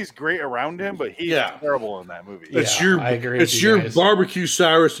movie's great around him, but he's Yeah. terrible in that movie. Yeah. I agree with It's you your guys. barbecue,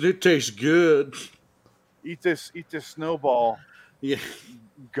 Cyrus, and it tastes good. Eat this snowball, Yeah.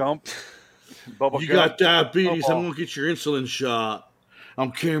 Gump, Bubba You Gump. got diabetes. Snowball. I'm gonna get your insulin shot.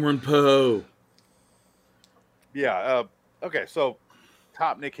 I'm Cameron Poe. Yeah. Okay. So,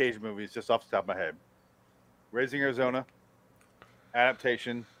 top Nick Cage movies, just off the top of my head: Raising Arizona,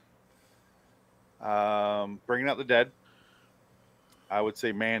 adaptation, Bringing Out the Dead. I would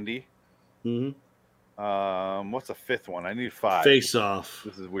say Mandy. Mm-hmm. What's the fifth one? I need 5. Face Off.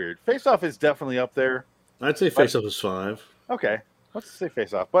 This is weird. Face Off is definitely up there. I'd say Face Off is 5. Okay, let's say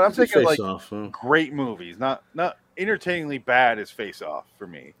Face Off. But I'm thinking Face like Off. Huh? great movies, not entertainingly bad as Face Off for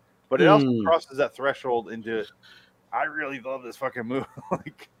me. But it also crosses that threshold into I really love this fucking movie.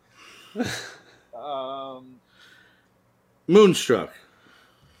 Like, Moonstruck.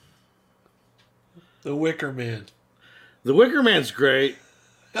 The Wicker Man. The Wicker Man's great.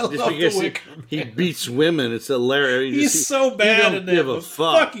 I Just love because the Wicker Man. he beats women, it's hilarious. He's so bad in that. Give a but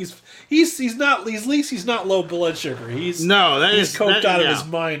fuck. He's not. At least he's not low blood sugar. He's coked out of his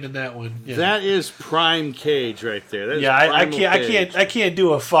mind in that one. Yeah. That is prime Cage right there. That is I can't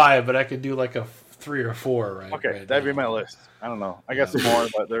do a 5, but I can do like a 3 or 4. Right. Okay, right that'd now. be my list. I don't know. I got some more,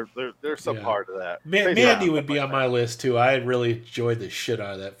 but there's some part of that. Mandy would be on my list too. I really enjoyed the shit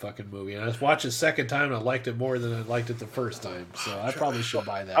out of that fucking movie, and I watched it the second time, and I liked it more than I liked it the first time. So I probably should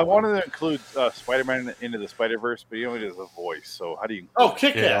buy that. I wanted to include Spider-Man into the Spider-Verse, but he only does a voice. So how do you? Oh,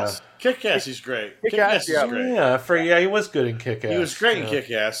 Kick-Ass! Kick-Ass, he's great. Kick-Ass, is great. Yeah, he was good in Kick-Ass. He was great in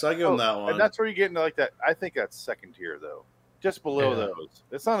Kick-Ass. I'll give him that one. And that's where you get into like that. I think that's second tier though. Just below those.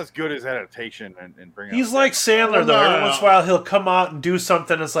 It's not as good as adaptation and bring. He's like Sandler though. Every once in a while he'll come out and do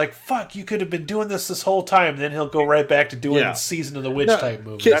something. It's like, fuck, you could have been doing this whole time. And then he'll go right back to doing Season of the Witch type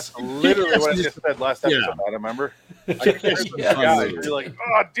movie. That's literally what I just said last episode. I remember. You're like,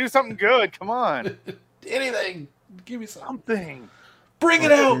 oh, do something good. Come on. Anything. Give me something. Bring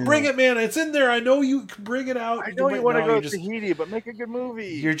it out. Bring it, man. It's in there. I know you can bring it out. I know you want to go to Tahiti, but make a good movie.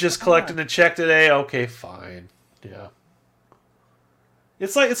 You're just collecting a check today. Okay, fine. Yeah.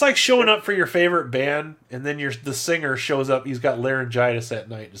 It's like showing up for your favorite band, and then the singer shows up. He's got laryngitis that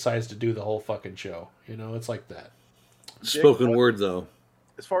night, decides to do the whole fucking show. You know, it's like that. Spoken word, though.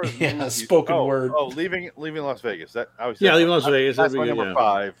 As far as movies, spoken word. Oh, leaving Las Vegas. That I was. Leaving Las Vegas. That's my number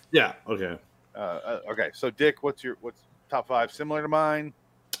 5. Yeah. Okay. Okay. So, Dick, what's top 5? Similar to mine.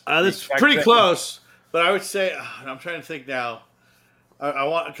 That's pretty close, but I would say I'm trying to think now. I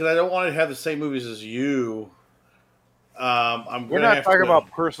want because I don't want to have the same movies as you. We're not talking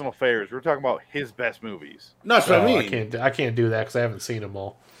about personal favorites. We're talking about his best movies. No, that's what I mean. I can't do that because I haven't seen them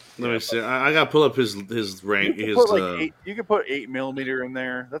all. Let me see. I got to pull up his rank. You can put 8mm in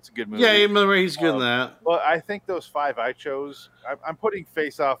there. That's a good movie. Yeah, 8mm. He's good in that. But I think those 5 I chose. I'm putting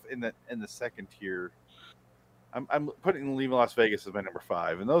Face Off in the second tier. I'm putting Leaving Las Vegas as my number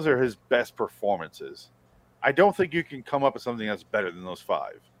 5, and those are his best performances. I don't think you can come up with something that's better than those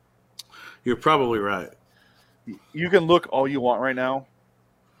 5. You're probably right. You can look all you want right now.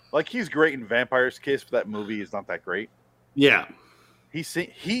 Like, he's great in Vampire's Kiss, but that movie is not that great. Yeah. He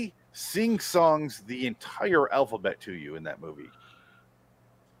sings songs the entire alphabet to you in that movie.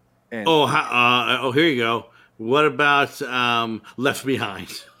 And here you go. What about Left Behind?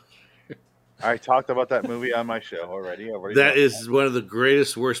 I talked about that movie on my show already. That is one of the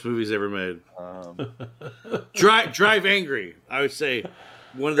greatest, worst movies ever made. Drive Angry, I would say.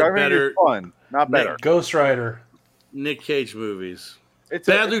 One of the better, fun, not better. Ghost Rider, Nick Cage movies. It's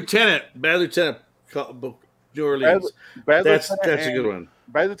Bad Lieutenant, New Orleans. That's a good one.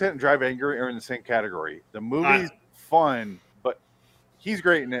 Bad Lieutenant and Drive Angry are in the same category. The movie's fun, but he's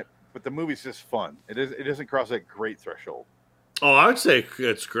great in it. But the movie's just fun. It doesn't cross that great threshold. Oh, I would say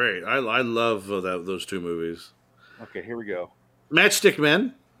it's great. I love those 2 movies. Okay, here we go. Matchstick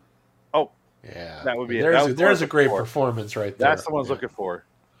Men. Oh, yeah, that would be there's a great performance right there. That's the one I was looking for.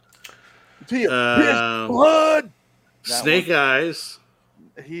 Blood. Snake Eyes.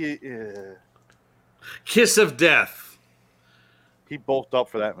 Kiss of Death. He bulked up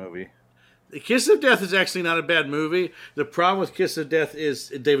for that movie. Kiss of Death is actually not a bad movie. The problem with Kiss of Death is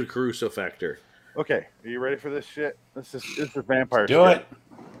David Caruso factor. Okay, are you ready for this shit? This is vampire. Do it.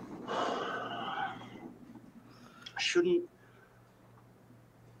 Shouldn't,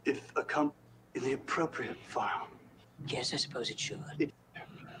 if a come in the appropriate file. Yes, I suppose it should.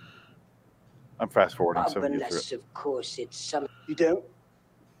 I'm fast forwarding some of you through Unless, it. of course, it's some. You don't?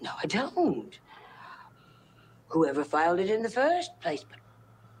 No, I don't. Whoever filed it in the first place, but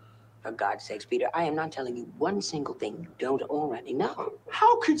for God's sakes, Peter, I am not telling you one single thing you don't already know.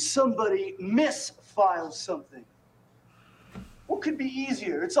 How could somebody misfile something? What could be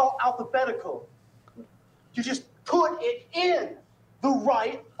easier? It's all alphabetical. You just put it in the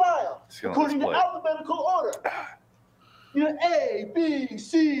right file according to alphabetical order. You know, A, B,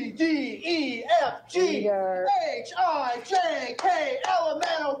 C, D, E, F, G, Peter. H, I, J, K, L, M,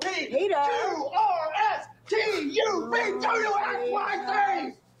 N, O, P, Peter. Q, R, S,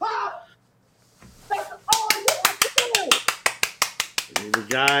 T-U-B-W-X-Y-Z! Huh? That's all you have to do! The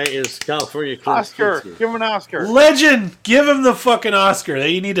guy is California Clint Oscar. Eastwood. Give him an Oscar. Legend! Give him the fucking Oscar.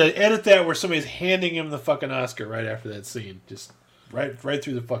 You need to edit that where somebody's handing him the fucking Oscar right after that scene. Just right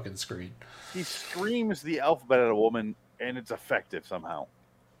through the fucking screen. He screams the alphabet at a woman, and it's effective somehow.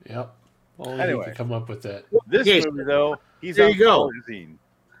 Yep. Only Anyway. he can come up with that. This Okay, movie, though, he's there on you go. Thorazine.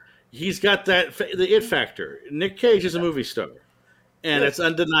 He's got the it factor. Nick Cage is a movie star, and it's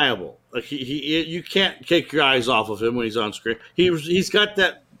undeniable. Like you can't take your eyes off of him when he's on screen. He's got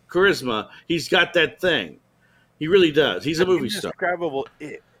that charisma. He's got that thing. He really does. He's a movie star. Indescribable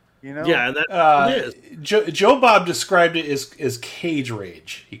it. You know? Yeah, and that it is. Joe Bob described it as cage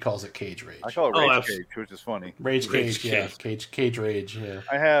rage. He calls it cage rage. I call it Oh, Rage absolutely. Cage, which is funny. Rage Rage cage, yeah. Cage rage, yeah.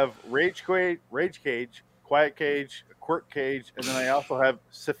 I have Rage Cage, Quiet Cage, Quirk Cage, and then I also have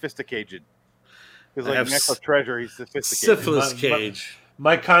Sophisticated. Because I like have Necklace Treasure, he's sophisticated. Syphilis My- Cage.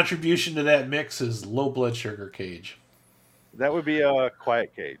 My contribution to that mix is low blood sugar cage. That would be a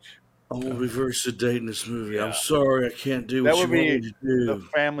Quiet Cage. I will be very sedate in this movie. Yeah. I'm sorry, I can't do That what would you be want me to do. The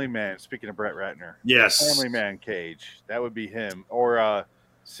Family Man. Speaking of Brett Ratner, Yes. Family Man Cage. That would be him. Or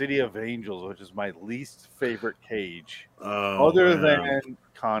City of Angels, which is my least favorite Cage, Oh, other wow. than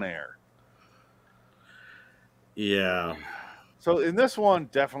Con Air. Yeah. So in this one,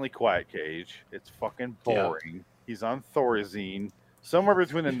 definitely Quiet Cage. It's fucking boring. He's on Thorazine. Somewhere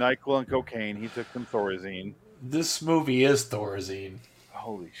between the NyQuil and cocaine, he took some Thorazine. This movie is Thorazine.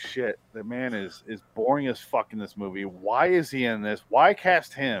 Holy shit. The man is boring as fuck in this movie. Why is he in this? Why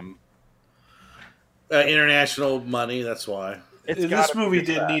cast him? International money, that's why. It's This gotta movie be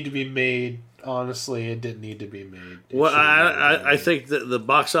didn't that. need to be made. Honestly, it didn't need to be made. It Well, should've never been I made. think that the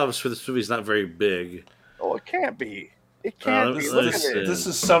box office for this movie is not very big. Oh, it can't be. It can't be. let's Look at see. it. This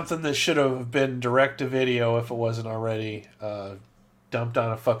is something that should have been direct to video if it wasn't already dumped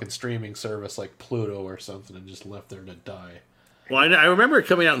on a fucking streaming service like Pluto or something and just left there to die. Well, I remember it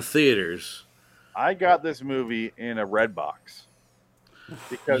coming out in theaters. I got this movie in a red box.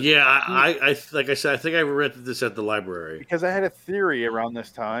 Because Yeah, I like I said, I think I rented this at the library. because I had a theory around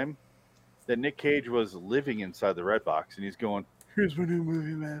this time that Nick Cage was living inside the red box and he's going, "Here's my new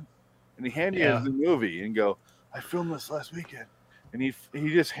movie, man." And he hand you Yeah. his new movie and go, "I filmed this last weekend." And he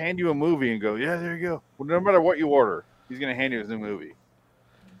just hand you a movie and go, "Yeah, there you go." Well, no matter what you order, he's gonna hand you his new movie.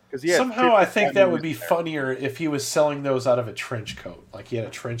 Because Somehow I think that would be funnier if he was selling those out of a trench coat. Like he had a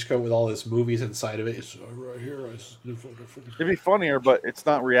trench coat with all his movies inside of it. It's right here. It'd be funnier, but it's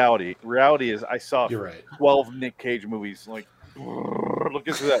not reality. Reality is I saw You're right. 12 Nick Cage movies. Like,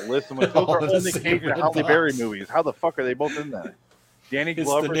 looking through that list, I'm like, those All are in all the Nick same Cage and red Halle box. Berry movies. How the fuck are they both in that? Danny It's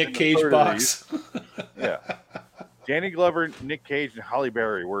Glover. the Nick Cage box. Yeah. Danny Glover, Nick Cage, and Halle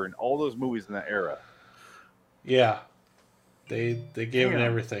Berry were in all those movies in that era. Yeah, they gave him Damn.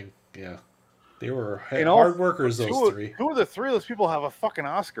 everything. Yeah, they were And all- hard workers. Those Two three. of the three of those people have a fucking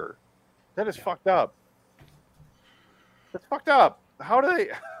Oscar. That is fucked up. That's fucked up. How do they?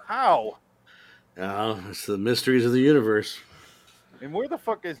 How? It's the mysteries of the universe. And where the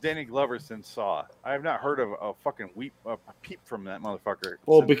fuck is Danny Glover since Saw? I have not heard of a fucking a peep from that motherfucker.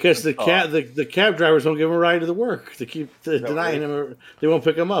 Well, since- because the since Saw. cab drivers won't give him a ride to the work. They keep that denying right? him. They won't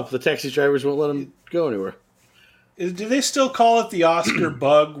pick him up. The taxi drivers won't let him go anywhere. Do they still call it the Oscar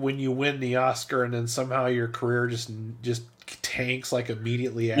bug when you win the Oscar and then somehow your career just tanks like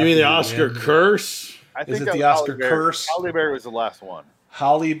immediately after You mean the Oscar win? curse? I Is think it that the was Oscar Halle Berry. curse? Halle Berry was the last one.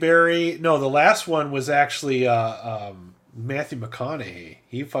 Halle Berry? No, the last one was actually Matthew McConaughey.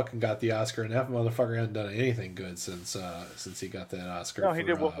 He fucking got the Oscar, and that motherfucker hasn't done anything good since he got that Oscar. No, he for,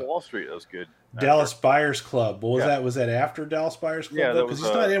 did Wolf of Wall Street. That was good. Dallas Buyers Club. What was Yeah. that? Was that after Dallas Buyers Club? Yeah, that Because was,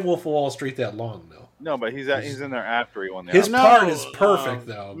 he's not in Wolf of Wall Street that long though. No, but he's in there after he won the His Oscar. part is perfect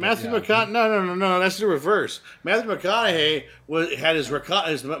though. but Matthew yeah. McConaughey. No. That's the reverse. Matthew McConaughey had his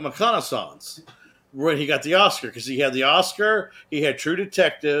reconnaissance when he got the Oscar because he had the Oscar, he had True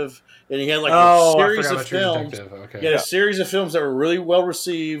Detective, and he had like Oh, a I series forgot of about True films. Detective. Okay. He had a series of films that were really well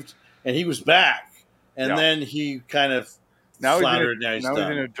received, and he was back. And Yeah. then he kind of Now floundered. he's Now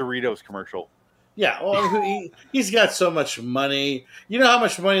in a Doritos commercial. Yeah, well, he's got so much money. You know how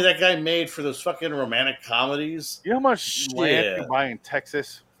much money that guy made for those fucking romantic comedies? You know how much land Shit. you buy in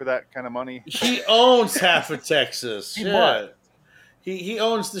Texas for that kind of money? He owns half of Texas. He Shit. what? He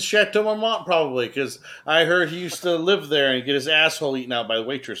owns the Chateau Marmont probably because I heard he used to live there and get his asshole eaten out by the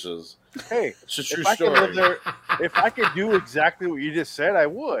waitresses. Hey, It's a true if I could story. live there, if I could do exactly what you just said, I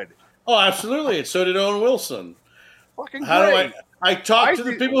would. Oh, absolutely. And so did Owen Wilson. Fucking How do great. I talked Why to is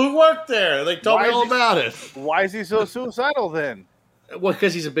the he- people who worked there. They told why me is all he- about it. Why is he so suicidal then? Well,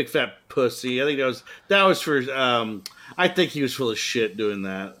 because he's a big fat pussy. I think that was for. I think he was full of shit doing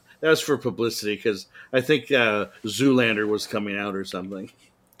that. That was for publicity because I think Zoolander was coming out or something.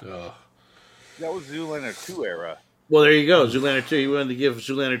 Ugh. That was Zoolander 2 era. Well, there you go, Zoolander 2. He wanted to give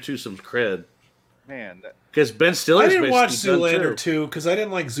Zoolander 2 some cred Man, because Ben Stiller. I didn't watch Zoolander 2 because I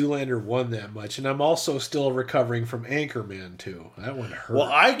didn't like Zoolander 1 that much, and I'm also still recovering from Anchorman 2. That one hurt. Well,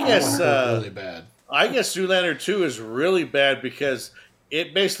 I guess That one hurt really bad. I guess Zoolander 2 is really bad because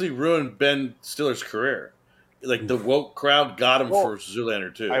it basically ruined Ben Stiller's career. Like the woke crowd got him for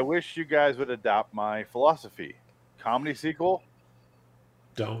Zoolander 2. I wish you guys would adopt my philosophy. Comedy sequel,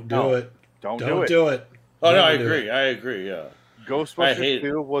 Don't do it. Don't Don't do it. do it. Oh no, Never I do agree. it. I agree. Yeah. I Ghostbusters hate it.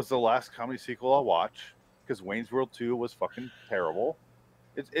 2 was the last comedy sequel I'll watch because Wayne's World 2 was fucking terrible.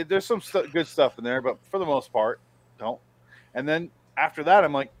 There's some good stuff in there, but for the most part, don't. And then after that,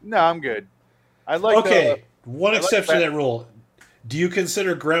 I'm like, no, I'm good. I like Okay, one I like exception to that- that rule. Do you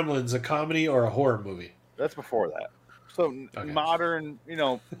consider Gremlins a comedy or a horror movie? that's before that. So Okay. modern,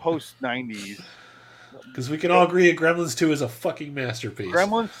 post 90s. Because we can all agree that Gremlins 2 is a fucking masterpiece.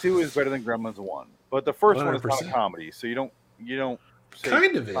 Gremlins 2 is better than Gremlins 1, but the first one is not a 100%. comedy, so you don't say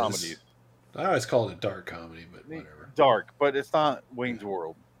Kind of comedies. is. I always call it a dark comedy, but whatever. Dark, but it's not Wayne's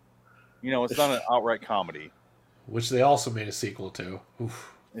World. It's not an outright comedy. Which they also made a sequel to.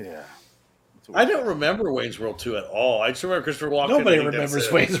 Oof. Yeah. I don't remember Wayne's World 2 at all. I just remember Christopher Walken. Nobody I think that's remembers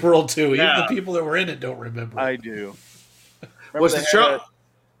it. Wayne's World 2. Yeah. Even the people that were in it don't remember. I do. Was Remember the show?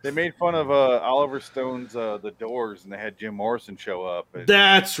 they made fun of Oliver Stone's The Doors, and they had Jim Morrison show up. And,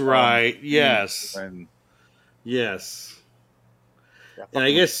 That's right. Yes. And Yes. yeah, And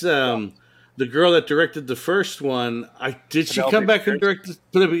I guess the girl that directed the first one, did she Penelope come back and Cruz?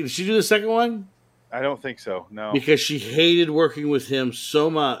 direct? Did she do the second one? I don't think so. No. Because she hated working with him so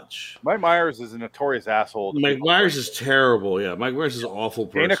much. Mike Myers is a notorious asshole. to Mike people. Myers is terrible. Yeah, Mike Myers is an awful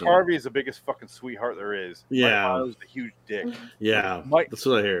person. Dana Carvey is the biggest fucking sweetheart there is. Yeah. Mike Myers is a huge dick. Yeah, Mike- that's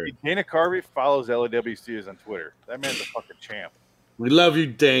what I heard. Dana Carvey follows LAW Studios on Twitter. That man's a fucking champ. We love you,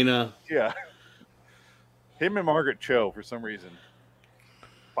 Dana. Yeah. Him and Margaret Cho, for some reason,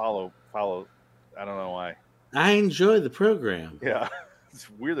 follow. I don't know why. I enjoy the program. Yeah. It's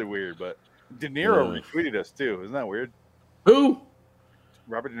really weird, but De Niro Yeah. retweeted us too. Isn't that weird? Who?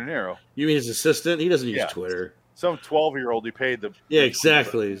 Robert De Niro. You mean his assistant? He doesn't use Yeah. Twitter. Some 12-year-old he paid the. Yeah,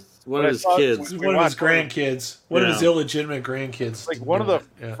 exactly. One But I of his saw- kids. We one of his watched one of grandkids. One of his Yeah. illegitimate grandkids. Like one of the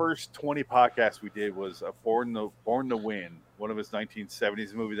Yeah. first 20 podcasts we did was Born to Win, one of his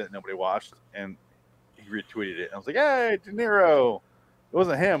 1970s movie that nobody watched, and he retweeted it. I was like, "Hey, De Niro!" It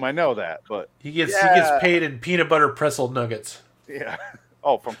wasn't him, I know that, but He gets Yeah. paid in peanut butter pretzel nuggets. yeah.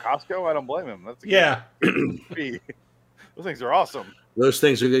 Oh, from Costco? I don't blame him. That's a good Yeah. fee. Those things are awesome. Those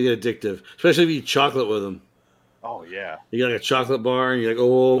things are going to get addictive, especially if you eat chocolate with them. Oh yeah. You got like a chocolate bar, and you're like, They'll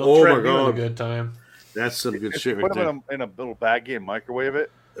oh threaten my you with a god, good time. that's some good If shit you right put there. them in a little baggie and microwave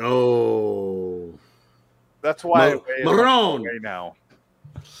it. Oh, That's why I Mar- weigh Marron. right now.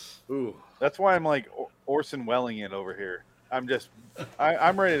 ooh. That's why I'm like Orson Welling it over here. I'm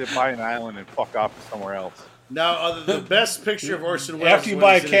ready to buy an island and fuck off to somewhere else. Now, the best picture of Orson Welles After you when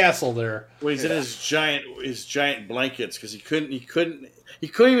buy a he's in his- castle there. when he's in his giant blankets because he couldn't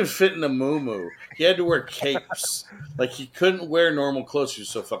even fit in a muumuu. He had to wear capes. Like he couldn't wear normal clothes. He was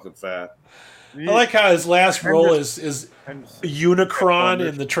so fucking fat. I like how his last role is And Unicron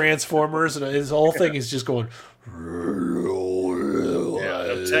in the Transformers, and his whole thing is just going.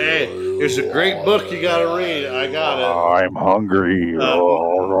 I'll tell you, there's a great book you got to read. I got I'm hungry.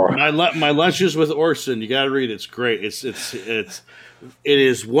 it. My lunches with Orson. You got to read it. It's great. It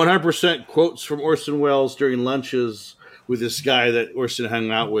is 100% quotes from Orson Welles during lunches with this guy that Orson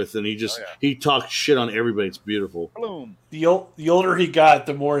hung out with, and he talked shit on everybody. It's beautiful. Bloom. The older he got,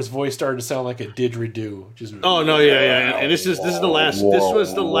 the more his voice started to sound like a didgeridoo. Just Oh no, yeah. And this was the last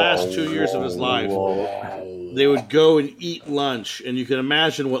 2 years of his life. They would go and eat lunch, and you can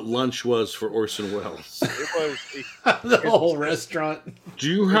imagine what lunch was for Orson Welles. It was the whole restaurant. Do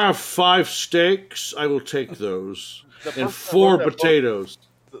you have 5 steaks? I will take those. the And person that 4 wrote that book- potatoes.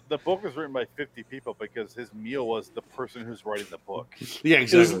 The book was written by 50 people because his meal was the person who's writing the book. Yeah, It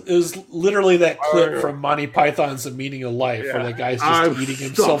was, exactly. it was literally that clip from Monty Python's The Meaning of Life, where the guy's just I'm eating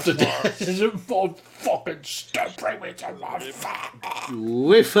himself to so death. Oh, fucking stop, bring me to life.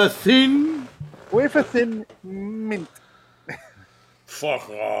 Wafer thin. Wafer thin mint. Fuck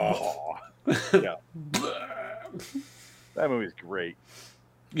off. Yeah. That movie's great.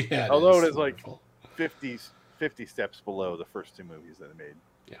 Yeah, Although it is wonderful. 50 steps below the first 2 movies that they made.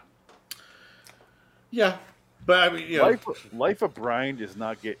 Yeah. But I mean, you know, Life of Brian does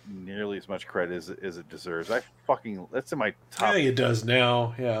not get nearly as much credit as it deserves. That's in my I top. think it does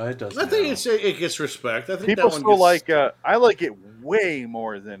now. Yeah, it does. I think it gets respect. I think People that one still gets, I like it way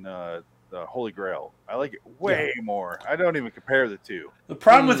more than the Holy Grail. I like it way more. I don't even compare the two. The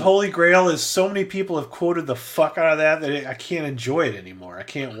problem with Holy Grail is so many people have quoted the fuck out of that I can't enjoy it anymore. I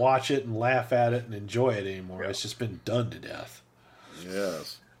can't watch it and laugh at it and enjoy it anymore. It's just been done to death.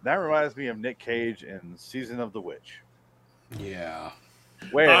 Yes. That reminds me of Nick Cage in Season of the Witch. Yeah.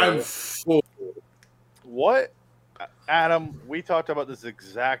 Where I'm full. what, Adam? We talked about this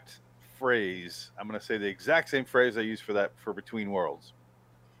exact phrase. I'm going to say the exact same phrase I used for Between Worlds.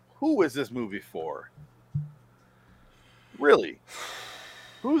 Who is this movie for? Really?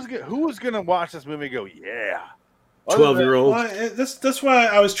 Who's going to watch this movie and go, yeah? 12-year-old. Well, that's why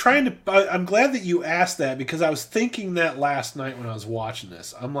I was trying to. I'm glad that you asked that because I was thinking that last night when I was watching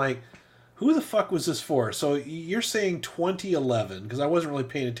this. I'm like, who the fuck was this for? So you're saying 2011 because I wasn't really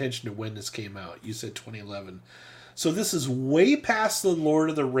paying attention to when this came out. You said 2011. So this is way past the Lord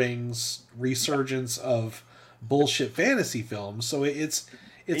of the Rings resurgence of bullshit fantasy films. So it's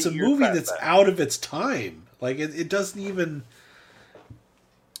a movie that's out of its time. Like it doesn't even.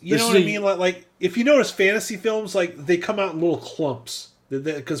 You know what I mean? Like if you notice fantasy films, like they come out in little clumps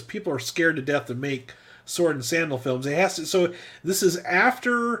because people are scared to death to make sword and sandal films. It has to. So this is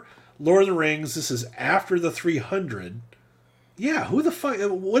after Lord of the Rings. This is after the 300. Yeah, who the fuck?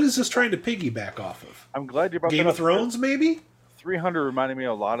 What is this trying to piggyback off of? I'm glad you brought Game that of Thrones, maybe. 300 reminded me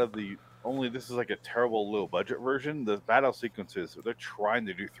a lot of the. Only this is like a terrible low budget version. The battle sequences, they're trying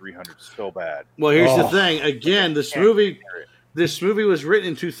to do 300 so bad. Well, here's the thing. Again, this movie was written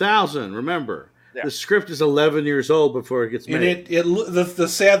in 2000. Remember, the script is 11 years old before it gets made. And the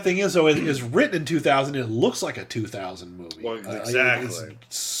sad thing is, though, it is written in 2000. It looks like a 2000 movie. Well, exactly.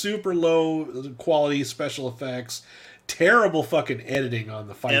 It's super low quality special effects, terrible fucking editing on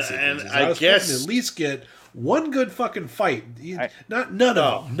the fight sequences. And I guess to at least get one good fucking fight. None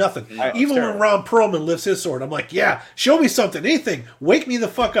of them. Nothing. Even when Ron Perlman lifts his sword, I'm like, yeah, show me something, anything. Wake me the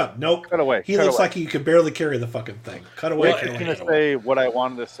fuck up. Nope. Cut away. He looks like he could barely carry the fucking thing. Cut away. Well, I was going to say what I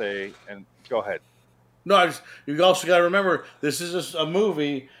wanted to say, and go ahead. No, you also got to remember, this is just a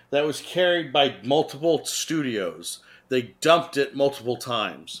movie that was carried by multiple studios. They dumped it multiple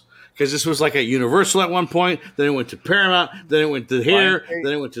times. Because this was like at Universal at one point, then it went to Paramount, then it went to here,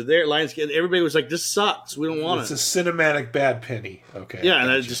 then it went to there. Lionsgate, and everybody was like, "This sucks. We don't want it." It's a cinematic bad penny. Okay. Yeah,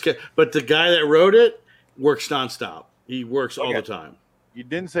 and but the guy that wrote it works nonstop. He works all the time. You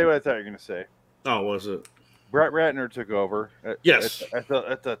didn't say what I thought you were going to say. Oh, was it? Brett Ratner took over. At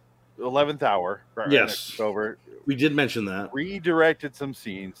the 11th hour. Brett Ratner took over. We did mention that. Redirected some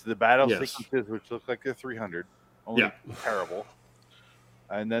scenes. The battle sequences, which look like they're 300, only terrible.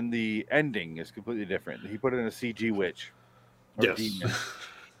 And then the ending is completely different. He put in a CG witch. Demon.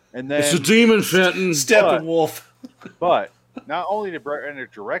 And then it's a demon, Fenton. Steppenwolf. But not only did Brett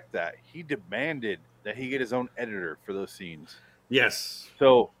Ratner direct that, he demanded that he get his own editor for those scenes. Yes.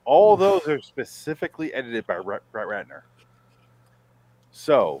 So all those are specifically edited by Brett Ratner.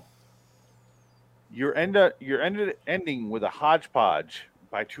 So you're ending with a hodgepodge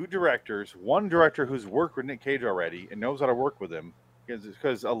by two directors. One director who's worked with Nick Cage already and knows how to work with him.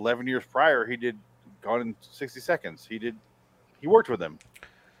 Because 11 years prior, he did Gone in 60 Seconds. He worked with him.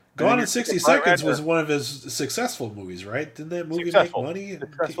 Gone in 60 Seconds was one of his successful movies, right? Didn't that movie make money?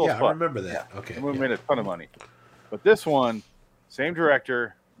 Yeah, I remember that. Yeah. Okay. The movie made a ton of money. But this one, same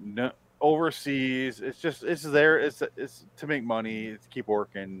director, overseas. It's there. It's to make money. It's keep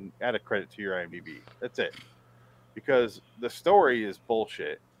working. Add a credit to your IMDb. That's it. Because the story is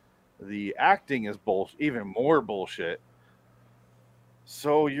bullshit. The acting is even more bullshit.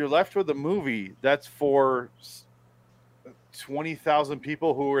 So you're left with a movie that's for 20,000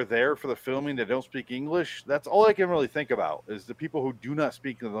 people who are there for the filming that don't speak English. That's all I can really think about is the people who do not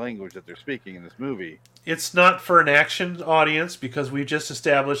speak the language that they're speaking in this movie. It's not for an action audience because we've just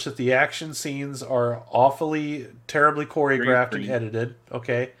established that the action scenes are awfully, terribly choreographed and edited.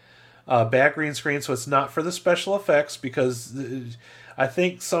 Okay. Bad green screen, so it's not for the special effects because I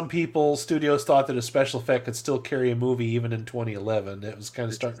think some studios thought that a special effect could still carry a movie even in 2011. It was kind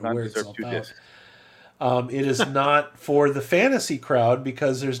of starting to wear itself out. It is not for the fantasy crowd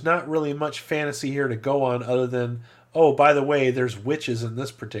because there's not really much fantasy here to go on other than, oh, by the way, there's witches in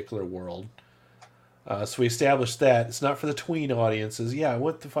this particular world. So we established that. It's not for the tween audiences. Yeah,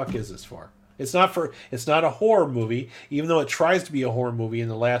 what the fuck is this for? It's not a horror movie, even though it tries to be a horror movie in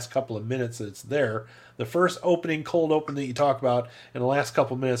the last couple of minutes that it's there. The first cold open that you talk about in the last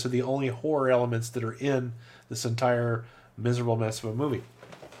couple of minutes are the only horror elements that are in this entire miserable mess of a movie.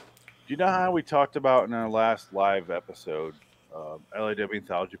 you know how we talked about in our last live episode, LAW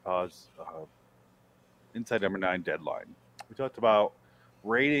Anthology Pods, Inside Number 9 Deadline? We talked about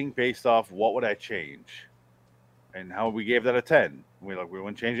rating based off what would I change, and how we gave that a 10. We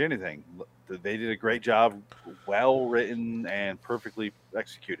wouldn't change anything. They did a great job, well written and perfectly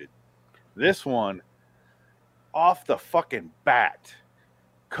executed. This one, off the fucking bat,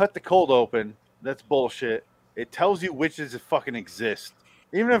 cut the cold open. That's bullshit. It tells you witches fucking exist.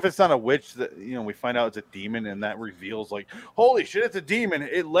 Even if it's not a witch that, we find out it's a demon, and that reveals like, holy shit, it's a demon.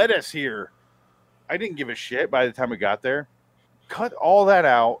 It led us here. I didn't give a shit by the time we got there. Cut all that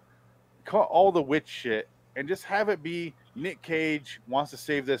out. Cut all the witch shit, and just have it be Nick Cage wants to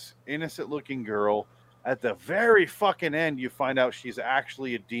save this innocent looking girl. At the very fucking end, you find out she's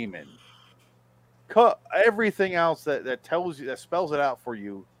actually a demon. Cut everything else that tells you, that spells it out for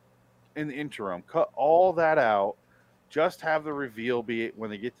you in the interim. Cut all that out. Just have the reveal be when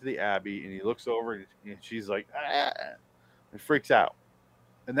they get to the Abbey and he looks over and she's like, ah, and freaks out.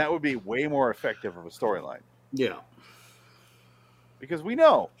 And that would be way more effective of a storyline. Yeah. Because we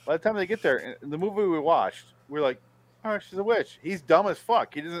know by the time they get there, in the movie we watched, we're like, oh, she's a witch. He's dumb as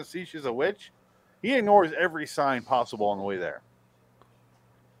fuck. He doesn't see she's a witch. He ignores every sign possible on the way there.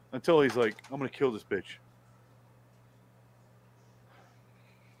 Until he's like, I'm going to kill this bitch.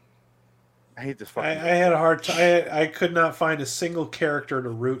 I hate this fucking I had a hard time. I could not find a single character to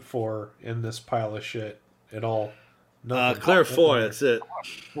root for in this pile of shit at all. Claire Foy, that's it.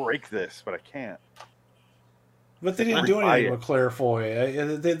 break this, but I can't. But they didn't do anything with Claire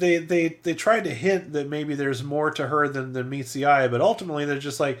Foy. They tried to hint that maybe there's more to her than meets the eye, but ultimately they're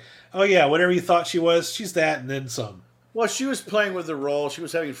just like, oh yeah, whatever you thought she was, she's that and then some. Well, she was playing with the role. She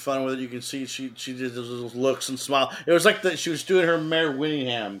was having fun with it. You can see she did those little looks and smile. It was like she was doing her Mare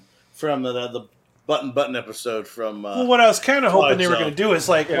Winningham from the Button episode from. Well, what I was kind of hoping they were going to do is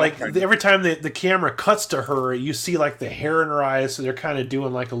every time the camera cuts to her, you see like the hair in her eyes, so they're kind of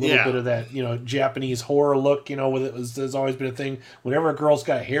doing like a little bit of that Japanese horror look. With it there's always been a thing. Whenever a girl's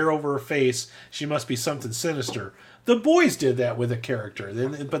got hair over her face, she must be something sinister. The boys did that with a character,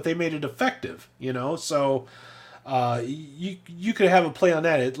 but they made it effective. So. You could have a play on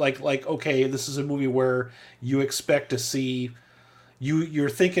that. It okay, this is a movie where you expect to see you're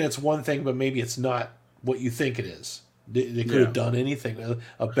thinking it's one thing, but maybe it's not what you think it is. They could have done anything.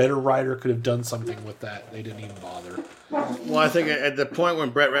 A better writer could have done something with that. They didn't even bother. Well, I think at the point when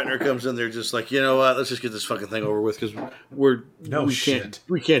Brett Ratner comes in, they're just like, you know what? Let's just get this fucking thing over with because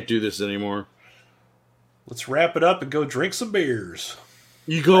we can't do this anymore. Let's wrap it up and go drink some beers.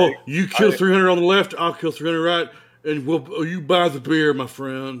 You kill 300 on the left, I'll kill 300 right, and you buy the beer, my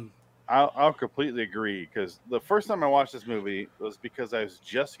friend. I'll completely agree, because the first time I watched this movie was because I was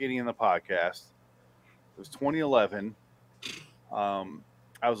just getting in the podcast. It was 2011.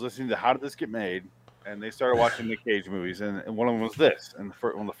 I was listening to How Did This Get Made, and they started watching Nick Cage movies, and one of them was this, and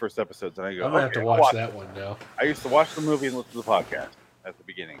one of the first episodes. And I go, I'm going to have to watch that one now. I used to watch the movie and listen to the podcast at the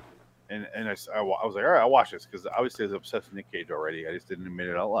beginning. And I was like, all right, I'll watch this, because obviously I was obsessed with Nick Cage already. I just didn't admit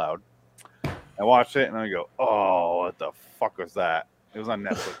it out loud. I watched it, and I go, oh, what the fuck was that? It was on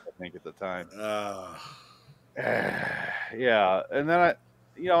Netflix, I think, at the time. Yeah. And then,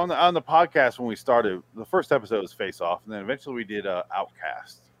 on the podcast when we started, the first episode was Face Off, and then eventually we did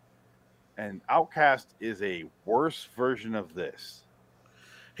Outcast. And Outcast is a worse version of this.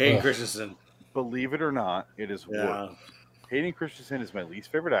 Hayden Christensen. Believe it or not, it is worse. Hayden Christensen is my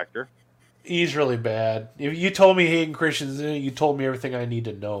least favorite actor. He's really bad. If you told me Hayden Christensen, you told me everything I need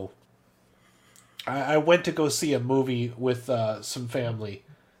to know. I went to go see a movie with some family.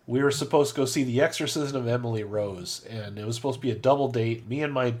 We were supposed to go see The Exorcism of Emily Rose, and it was supposed to be a double date, me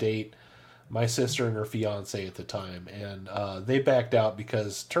and my date, my sister and her fiance at the time, and they backed out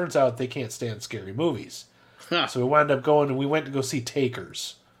because turns out they can't stand scary movies. Huh. So we wound up going, and we went to go see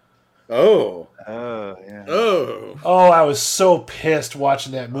Takers. Oh. Yeah. Oh, I was so pissed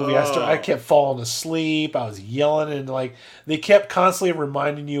watching that movie. I kept falling asleep. I was yelling, and they kept constantly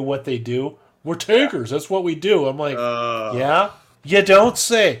reminding you what they do. We're takers. That's what we do. I'm like, yeah? You don't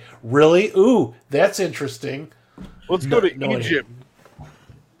say. Really? Ooh, that's interesting. Let's go to Egypt.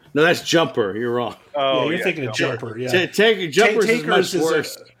 No, that's Jumper. You're wrong. Oh, you're thinking of Jumper. Yeah. Jumper is much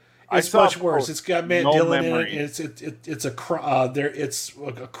worse. It's much worse. It's got Matt Dillon in it. It's a crime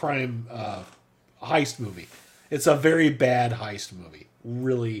heist movie. It's a very bad heist movie.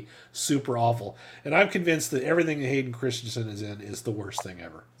 Really super awful. And I'm convinced that everything that Hayden Christensen is in is the worst thing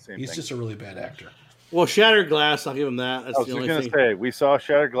ever. He's just a really bad actor. Well, Shattered Glass, I'll give him that. That's I was the only going thing. to say, we saw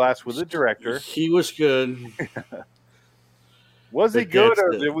Shattered Glass with the director. He was good. Was he good, or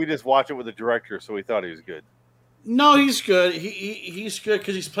did we just watch it with the director so we thought he was good? No, he's good. He's good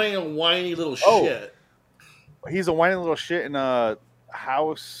because he's playing a whiny little Oh. shit. He's a whiny little shit in a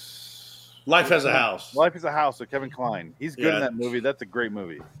house. Life Has a House. Life is a House with Kevin Kline. He's good in Yeah. that movie. That's a great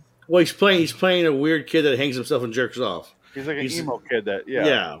movie. Well, he's playing a weird kid that hangs himself and jerks off. He's like an He's- emo kid that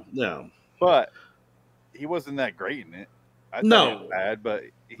Yeah. But he wasn't that great in it. I thought No. he was bad, but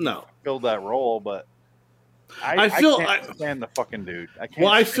he No. filled that role. But I can't stand the fucking dude. I can't.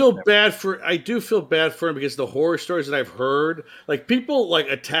 Well, I stand feel him. bad for. I do feel bad for him because the horror stories that I've heard, like people like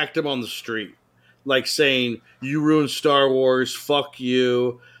attacked him on the street, like saying "You ruined Star Wars, fuck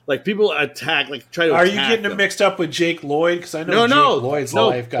you." Like people attack, like try to. Are you attack getting him. him mixed up with Jake Lloyd? Because I know No, Jake Lloyd's no,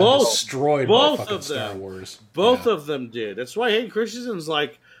 life got both- destroyed by both fucking of them. Star Wars. Both Yeah. of them did. That's why Hayden Christensen's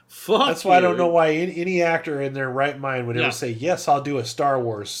like, fuck. That's why I don't you. know why any actor in their right mind would Yeah. ever say, "Yes, I'll do a Star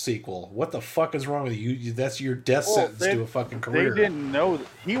Wars sequel." What the fuck is wrong with you? That's your death Well, sentence they- to a fucking They career. didn't know that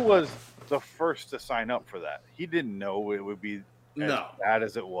he was the first to sign up for that. He didn't know it would be as No. bad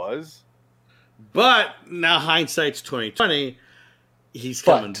as it was. But now hindsight's 2020. He's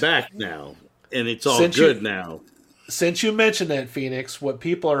But- coming back now, and it's all Since good you- now. Since you mentioned that, Phoenix, what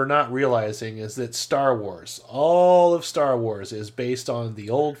people are not realizing is that Star Wars, all of Star Wars, is based on the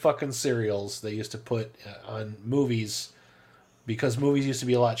old fucking serials they used to put on movies, because movies used to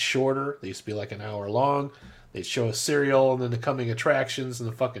be a lot shorter. They used to be like an hour long. They'd show a serial and then the coming attractions and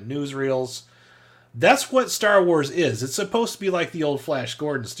the fucking newsreels. That's what Star Wars is. It's supposed to be like the old Flash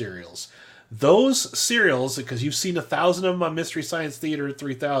Gordon serials. Those serials, because you've seen 1,000 of them on Mystery Science Theater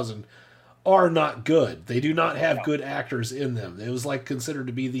 3000, are not good. They do not have good actors in them. It was like considered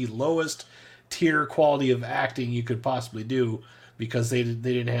to be the lowest tier quality of acting you could possibly do because they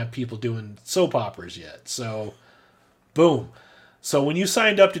didn't have people doing soap operas yet. So, boom. So when you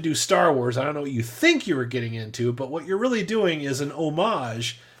signed up to do Star Wars, I don't know what you think you were getting into, but what you're really doing is an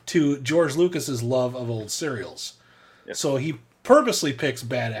homage to George Lucas's love of old serials. Yep. So he purposely picks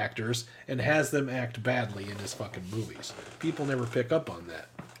bad actors and has them act badly in his fucking movies. People never pick up on that.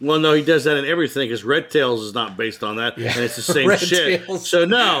 Well, no, he does that in everything because Red Tails is not based on that, Yeah. and it's the same Red shit. Tails. So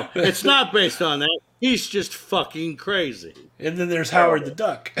no, it's not based on that. He's just fucking crazy. And then there's Howard the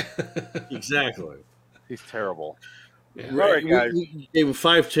Duck. Exactly. He's terrible. Yeah. All right, guys. We gave him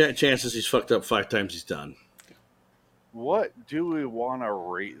 5 chances. He's fucked up 5 times. He's done. What do we want to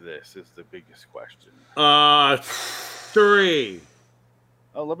rate this? Is the biggest question. 3.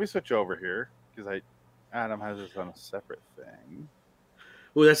 Oh, let me switch over here because Adam has this on a separate thing.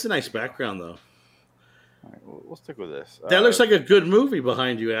 Ooh, that's a nice background, though. All right, we'll stick with this. That looks like a good movie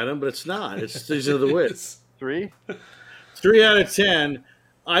behind you, Adam, but it's not. It's Season of the Witch. 3. 3 out of 10.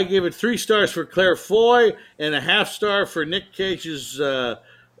 I give it 3 stars for Claire Foy and a half star for Nick Cage's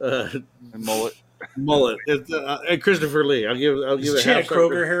And mullet. mullet. And Christopher Lee. I'll give it Is a Chad half star.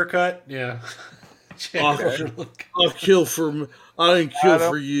 Kroger haircut? Yeah. Chad Oh, Kroger look. I'll kill for. I didn't kill Adam?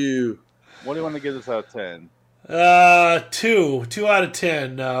 for you. What do you want to give this out of 10? 2 out of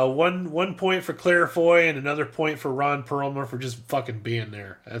 10. One point for Claire Foy and another point for Ron Perlman for just fucking being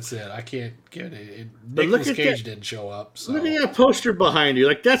there. That's it. I can't get it. But look Nicolas at Cage that- didn't show up. So. Look at that poster behind you.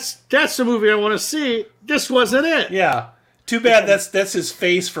 Like that's the movie I want to see. This wasn't it. Yeah. Too bad that's his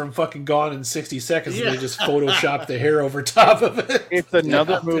face from fucking Gone in 60 Seconds. And Yeah. they just photoshopped the hair over top of it. It's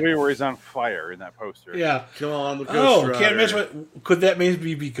another movie where he's on fire in that poster. Yeah. Come on, the Ghost Oh, Rider. can't imagine what. Could that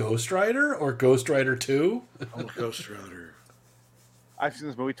maybe be Ghost Rider or Ghost Rider 2? I'm the Ghost Rider. I've seen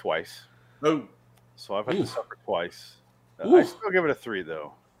this movie twice, Oh, so I've had Ooh. to suffer twice. I Ooh. still give it a 3,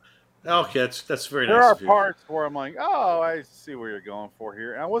 though. okay. That's very There nice. are of you. parts where I'm like, oh, I see where you're going for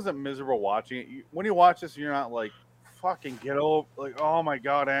here. And I wasn't miserable watching it. When you watch this, you're not like, fucking get over, like, oh my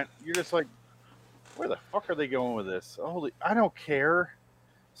God, Aunt. You're just like, where the fuck are they going with this? Holy, I don't care.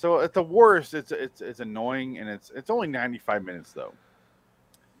 So at the worst, it's annoying, and it's only 95 minutes, though.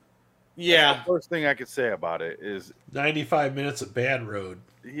 Yeah. The first thing I could say about it is, 95 minutes of bad road.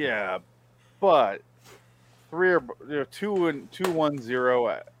 yeah, but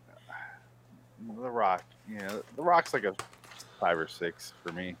 2-1-0. The Rock, The Rock's like a 5 or 6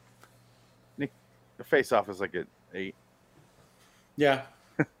 for me. Nick, the Face Off is like an 8. Yeah.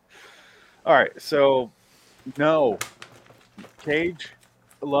 All right, so no, Cage,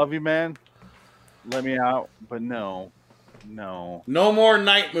 I love you, man. Let me out, but no. No more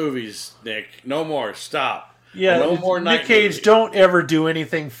night movies, Nick. No more. Stop. Yeah, No more Nick night Cage, movies. don't ever do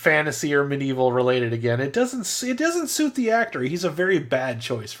anything fantasy or medieval related again. It doesn't suit the actor. He's a very bad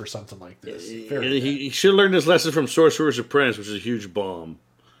choice for something like this. Very He should learn this lesson from Sorcerer's Apprentice, which is a huge bomb.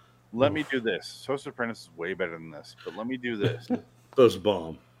 Let me do this. Social Apprentice is way better than this, but let me do this. Those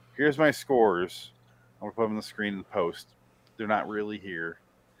bomb. Here's my scores. I'm gonna put them on the screen in the post. They're not really here,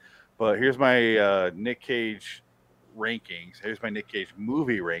 but here's my Nick Cage rankings. Here's my Nick Cage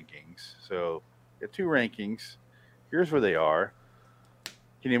movie rankings. So, got 2 rankings. Here's where they are.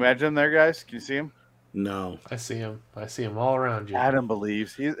 Can you imagine them there, guys? Can you see them? No. I see him. I see him all around you. Adam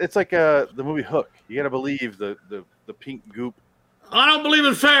believes. It's like the movie Hook. You got to believe the pink goop. I don't believe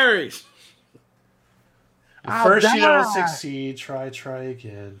in fairies. At first you don't succeed. Try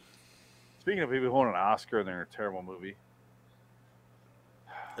again. Speaking of people who won an Oscar and they're in a terrible movie.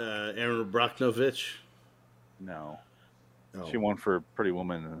 Aaron Brockovich. No. Oh. She won for Pretty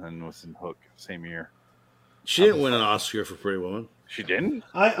Woman and then was in Hook same year. She didn't win an Oscar for Pretty Woman. She didn't?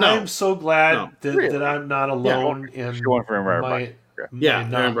 I am so glad Really? that I'm not alone in She won for Aaron my Yeah,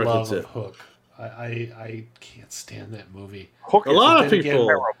 Aaron not love Brockovich. of Hook. I can't stand that movie. Hook A lot Then of people. again,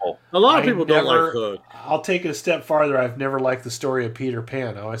 terrible. A lot of I people don't never- like Hook. I'll take it a step farther. I've never liked the story of Peter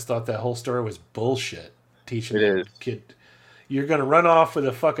Pan. I always thought that whole story was bullshit. Teaching It that is. kid, you're going to run off with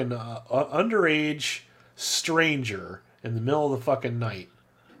a fucking underage stranger in the middle of the fucking night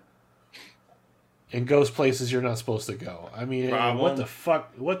and goes places you're not supposed to go. I mean, Problem. what the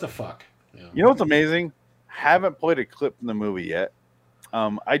fuck? What the fuck? Yeah. You know what's amazing? Haven't played a clip from the movie yet.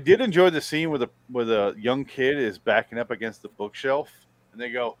 I did enjoy the scene where the young kid is backing up against the bookshelf, and they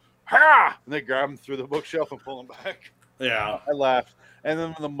go ha, and they grab him through the bookshelf and pull him back. Yeah. I laughed, and then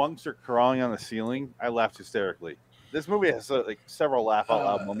when the monks are crawling on the ceiling, I laughed hysterically. This movie has several laugh out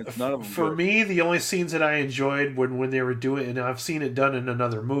loud moments. None of them For good. me, the only scenes that I enjoyed when they were doing, and I've seen it done in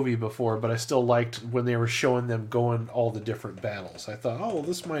another movie before, but I still liked when they were showing them going all the different battles. I thought, oh, well,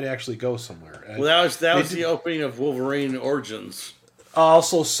 this might actually go somewhere. Well, that was They the opening of Wolverine Origins.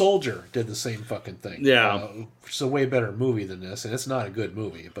 Also, Soldier did the same fucking thing. Yeah. It's a way better movie than this, and it's not a good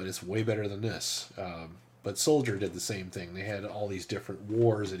movie, but it's way better than this. But Soldier did the same thing. They had all these different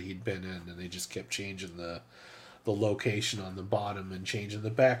wars that he'd been in, and they just kept changing the location on the bottom and changing the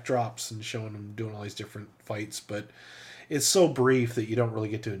backdrops and showing them doing all these different fights. But it's so brief that you don't really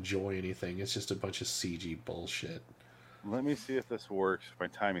get to enjoy anything. It's just a bunch of CG bullshit. Let me see if this works. If my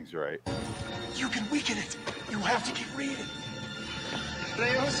timing's right. You can weaken it. You have to keep reading. All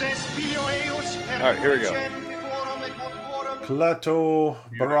right, here we go. Plato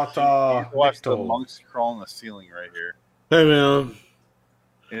You Barata watch the Nicto. monks crawl on the ceiling right here, Hey, man.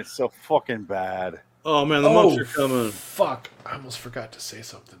 and it's so fucking bad. Oh, man, the monks are coming. Fuck. I almost forgot to say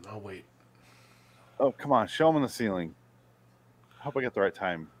something. I'll wait. Oh, come on, show them on the ceiling. I hope I get the right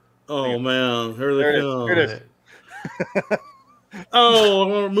time. Oh, man. Here There they it is. come. Here it is. Oh, I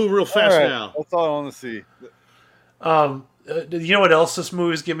want to move real fast All right, now. that's all I want to see. You know what else this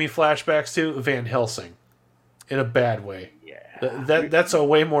movie's give me flashbacks to? Van Helsing. In a bad way. Yeah. That's a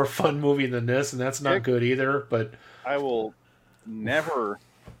way more fun movie than this, and that's not Dick. good either, but I will never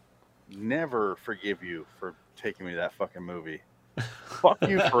forgive you for taking me to that fucking movie. Fuck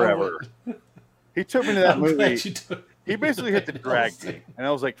you forever. He took me to that I'm glad movie. you took He basically hit the drag me, and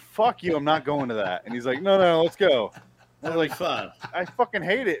I was like, "Fuck you! I'm not going to that." And he's like, "No, let's go." I was like, Fun. "I fucking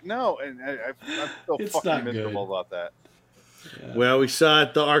hate it." No, and I'm so It's fucking not miserable good. about that. Well, we saw it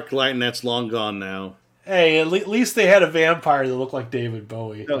at the ArcLight, and that's long gone now. Hey, at least they had a vampire that looked like David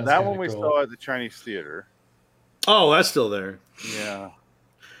Bowie. No, That's that kinda one we cool. saw at the Chinese theater. Oh, that's still there. Yeah,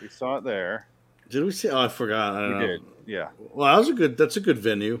 we saw it there. Did we see? Oh, I forgot. I don't We know. did. Yeah, Well, that's a good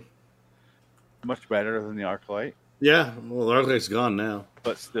venue. much better than the ArcLight, Yeah. Well, the ArcLight's gone now.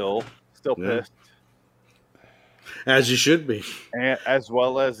 but still Yeah. pissed. As you should be. And as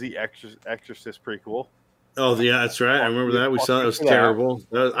well as the Exorcist prequel. Oh, yeah, that's right. I remember that. We saw it. It was Fuck that. terrible.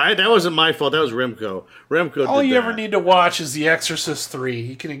 That wasn't my fault. That was Remco. Remco All did you that. ever need to watch is The Exorcist 3.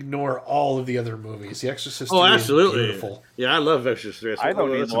 You can ignore all of the other movies. The Exorcist 3 Oh, is absolutely. beautiful. Yeah, I love Exorcist 3. I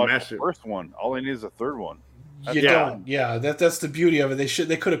don't need That's to a watch master. the first one. All I need is a third one. You Yeah. don't. Yeah, that's the beauty of it.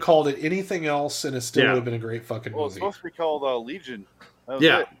 They could have called it anything else, and it still Yeah. would have been a great fucking Well, it's movie. supposed to be called Legion. That was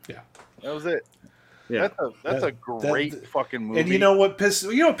Yeah. it. Yeah. That was it. Yeah. That's a great that- fucking movie. And you know what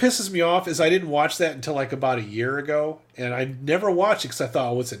pisses me off is I didn't watch that until like about a year ago, and I never watched it because I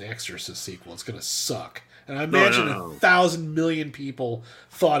thought, oh, it's an Exorcist sequel. It's gonna suck. And I imagine no. 1,000 million people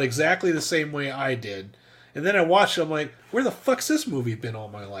thought exactly the same way I did. And then I watched it. I'm like, where the fuck's this movie been all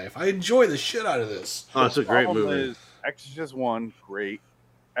my life? I enjoy the shit out of this. Oh, it's a great Problem movie. is, Exorcist 1, great.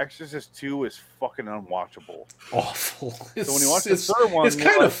 Exorcist 2 is fucking unwatchable. Awful. It's, when you watch the it's, third one, it's you're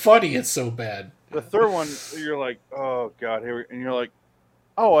kind like- of funny. It's so bad. The third one, you're like, oh god, and you're like,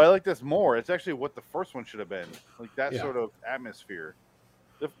 oh, I like this more. It's actually what the first one should have been, like that Yeah. sort of atmosphere.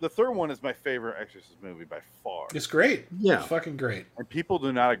 The third one is my favorite Exorcist movie by far, It's great. Yeah. It's fucking great. and people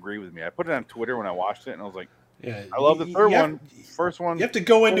do not agree with me. I put it on Twitter when I watched it, and I was like, Yeah. I love the You- third you have- one. First one, You have to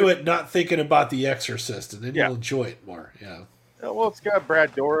go into it not thinking about The Exorcist, and then Yeah. you'll enjoy it more. Yeah. Well, it's got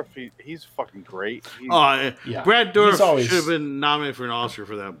Brad Dourif. He's fucking great. Yeah. Brad He's Dourif always- should have been nominated for an Oscar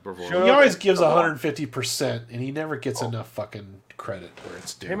for that performance. Sure. He always gives 150%, and he never gets enough fucking credit where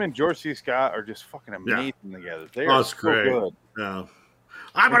it's due. Him and George C. Scott are just fucking amazing together. They Oh, are it's so great. good. Yeah.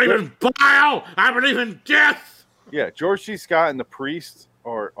 I believe in bile. I believe in death. Yeah, George C. Scott and the priest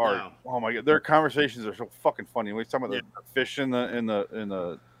are Wow. oh my god, their conversations are so fucking funny. When he's talking about the fish in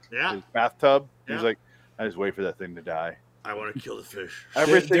the Yeah. his bathtub, Yeah. he's like, I just wait for that thing to die. I want to kill the fish.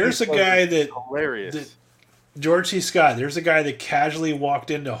 Everything There's he a says guy is that hilarious. George C. Scott, there's a guy that casually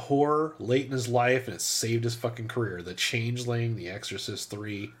walked into horror late in his life and it saved his fucking career. The Changeling, The Exorcist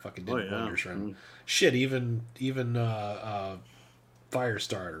 3, fucking did wonders for him. Shit, even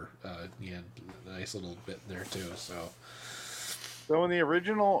Firestarter, yeah, nice little bit in there too. So in the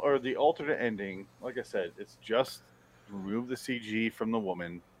original or the alternate ending, like I said, it's just remove the CG from the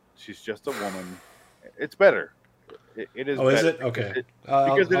woman. She's just a woman. It's better. It is. Oh, better is it? Okay. Because it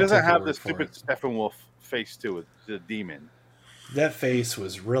I'll doesn't take your have word the for stupid it. Steppenwolf face to it, the demon. That face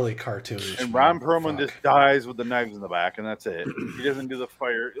was really cartoonish. And man. Ron Perlman Fuck. just dies with the knives in the back, and that's it. He doesn't do the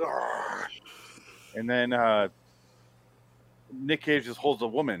fire. And then Nick Cage just holds a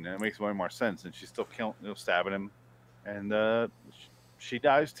woman, and it makes way more sense. And she's still stabbing him, and she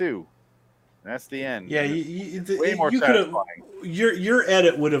dies too. And that's the end. Yeah, way more you could have. satisfying. Your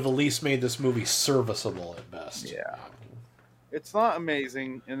edit would have at least made this movie serviceable at best. Yeah. It's not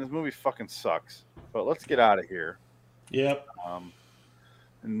amazing, and this movie fucking sucks. But let's get out of here. Yep.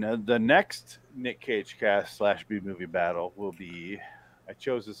 And the next Nick Cage cast / B movie battle will be. I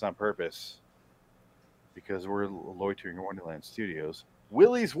chose this on purpose because we're loitering in Wonderland Studios.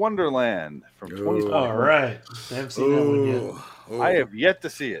 Willy's Wonderland from 2020. All right. I haven't seen that one yet. I have yet to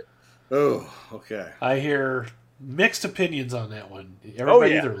see it. Oh, okay. I hear mixed opinions on that one.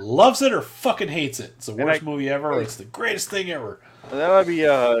 Everybody either loves it or fucking hates it. It's the worst movie ever, or it's the greatest thing ever. That'll be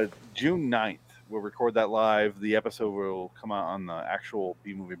June 9th. We'll record that live. The episode will come out on the actual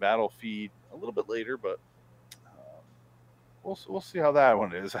B Movie Battle feed a little bit later, but we'll see how that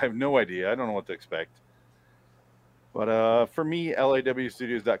one is. I have no idea. I don't know what to expect. But for me,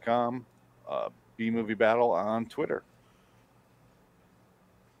 lawstudios.com, B Movie Battle on Twitter.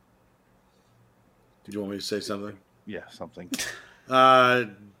 Do you want me to say something? Yeah, something.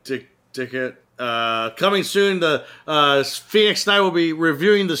 Ticket. Coming soon, the Phoenix and I will be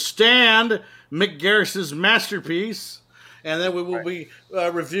reviewing The Stand, Mick Garris's masterpiece, and then we will be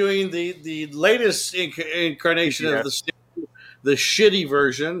reviewing the latest incarnation of The Stand, the shitty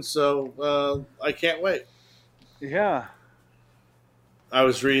version. So I can't wait. Yeah. I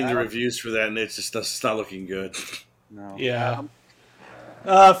was reading the reviews for that, and it's not looking good. No. Yeah.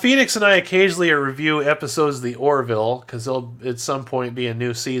 Phoenix and I occasionally review episodes of The Orville because there'll at some point be a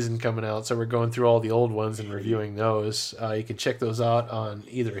new season coming out. So we're going through all the old ones and reviewing those. You can check those out on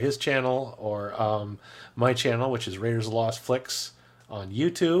either his channel or my channel, which is Raiders of Lost Flicks on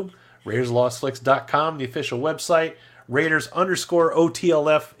YouTube. RaidersOfLostFlicks.com, the official website.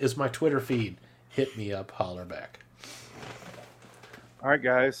 Raiders_OTLF is my Twitter feed. Hit me up, holler back. All right,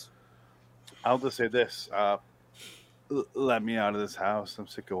 guys. I'll just say this. Let me out of this house. I'm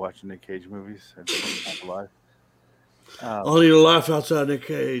sick of watching Nick Cage movies. I just want to life. I'll need a laugh outside Nick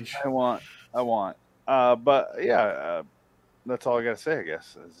Cage. I want. But yeah, that's all I gotta say. I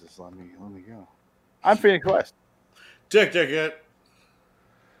guess is just let me go. I'm Phoenix West. Ticket.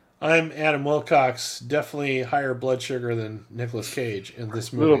 I'm Adam Wilcox. Definitely higher blood sugar than Nicolas Cage in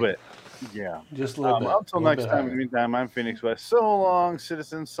this A movie. little bit. Yeah. Just a little bit. Until A little next bit time. In higher. the meantime, I'm Phoenix West. So long,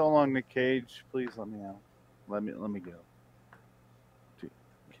 citizens. So long, Nick Cage. Please let me out. Let me go. Can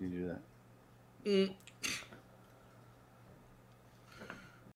you do that?